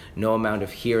calculus, and no amount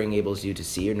of hearing enables you to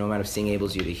see, or no amount of seeing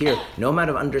enables you to hear, no amount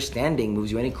of understanding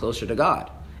moves you any closer to God.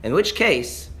 In which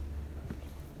case,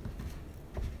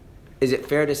 is it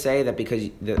fair to say that because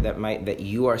that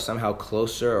you are somehow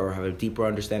closer or have a deeper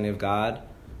understanding of God,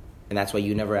 and that's why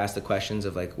you never ask the questions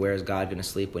of like, where is God going to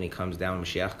sleep when He comes down, when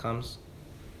Mashiach comes?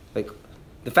 Like,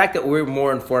 the fact that we're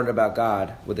more informed about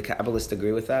God, would the Kabbalists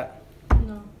agree with that?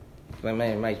 No. When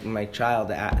my child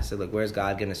said, like, where's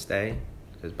God going to stay?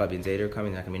 Because Bubby and Zayda are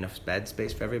coming, not going to be enough bed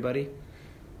space for everybody.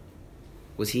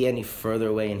 Was he any further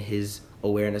away in his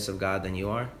awareness of God than you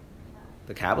are?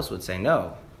 The Kabbalists would say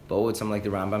no. But what would someone like the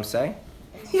Rambam say?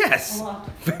 Yes,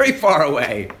 very far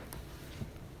away.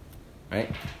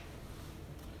 Right?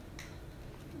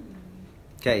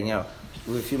 Okay, we have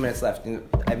a few minutes left.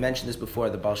 I mentioned this before.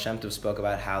 The Baal Shem Tov spoke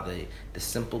about how the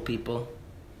simple people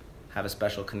have a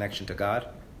special connection to God.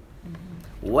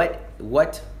 Mm-hmm.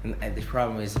 And the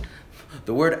problem is,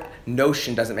 the word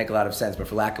notion doesn't make a lot of sense, but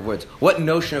for lack of words, what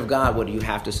notion of God would you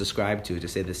have to subscribe to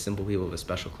say the simple people have a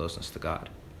special closeness to God?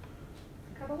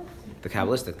 The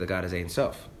Kabbalistic, the God is Ein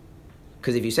Sof.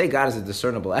 Because if you say God is a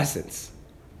discernible essence,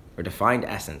 or defined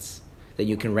essence, then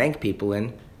you can rank people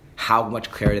in how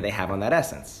much clarity they have on that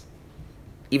essence,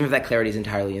 even if that clarity is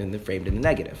entirely framed in the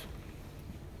negative.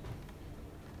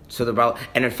 So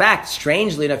and in fact,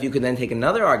 strangely enough, you could then take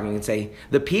another argument and say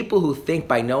the people who think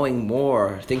by knowing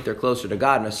more think they're closer to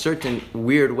God in a certain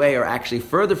weird way are actually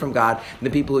further from God than the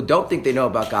people who don't think they know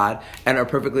about God and are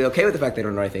perfectly okay with the fact they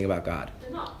don't know anything about God.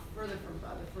 They're not further from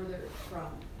God, they're further from.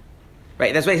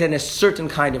 Right, that's why he said in a certain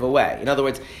kind of a way. In other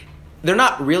words, they're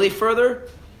not really further,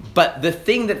 but the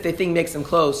thing that they think makes them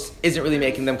close isn't really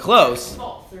making them close.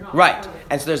 False. They're not Right, further.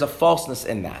 and so there's a falseness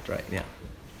in that, right? Yeah.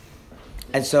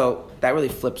 And so that really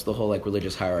flips the whole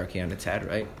religious hierarchy on its head,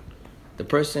 right? The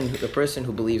person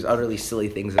who believes utterly silly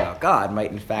things about God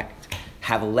might in fact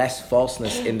have less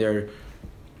falseness in their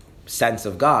sense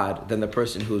of God than the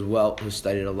person who's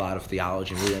studied a lot of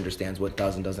theology and really understands what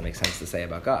does and doesn't make sense to say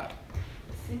about God.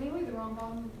 Seemingly the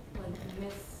Rambam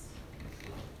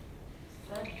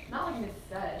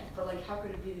missaid, but how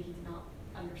could it be that he did not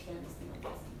understand this thing like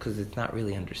this? Because it's not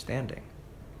really understanding.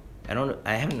 I didn't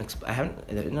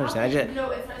understand. No,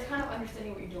 it's kind of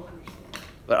understanding what you don't understand.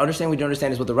 But understanding what you don't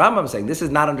understand is what the Rambam is saying. This is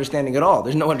not understanding at all.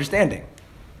 There's no understanding.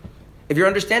 If you're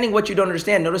understanding what you don't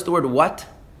understand, notice the word what.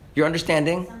 You're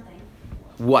understanding Something.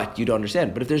 what you don't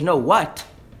understand. But if there's no what,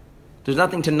 there's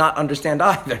nothing to not understand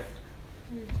either.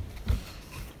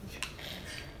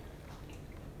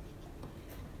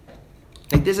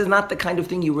 This is not the kind of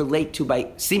thing you would relate to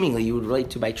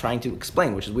by trying to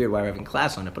explain, which is weird why we're having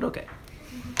class on it, but okay.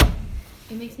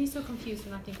 It makes me so confused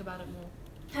when I think about it more.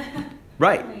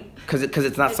 Right, because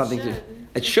it's not something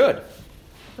it should.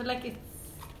 But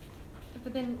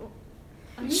then.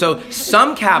 So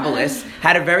some Kabbalists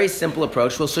had a very simple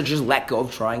approach. Well, so just let go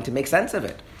of trying to make sense of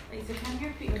it. Wait, so can you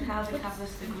repeat how the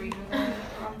Kabbalists agreed with the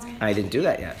Rambam? I didn't do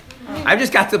that yet. I've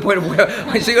just got to the point of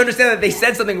where, so you understand that they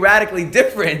said something radically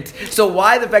different. So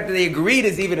why the fact that they agreed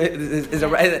is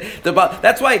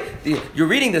that's why you're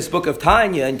reading this book of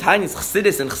Tanya, and Tanya's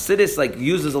Chassidus, and Chassidus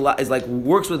uses a lot,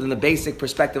 works within the basic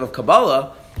perspective of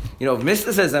Kabbalah, of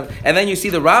mysticism, and then you see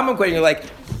the Rambam quoting, you're like,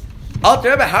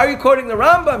 Alter Rebbe, how are you quoting the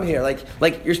Rambam here?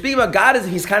 Like you're speaking about God as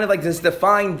if he's kind of like this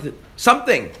defined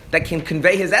something that can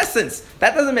convey his essence.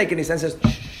 That doesn't make any sense.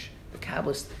 The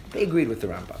Kabbalists, they agreed with the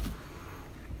Rambam.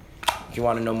 If you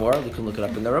want to know more, you can look it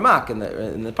up in the Ramak,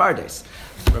 in the Pardes.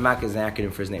 Ramak is an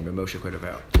acronym for his name, Moshe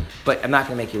Cordovero. But I'm not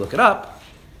going to make you look it up.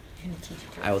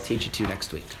 I will teach it to you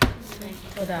next week. Thank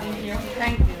you.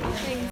 Thank you.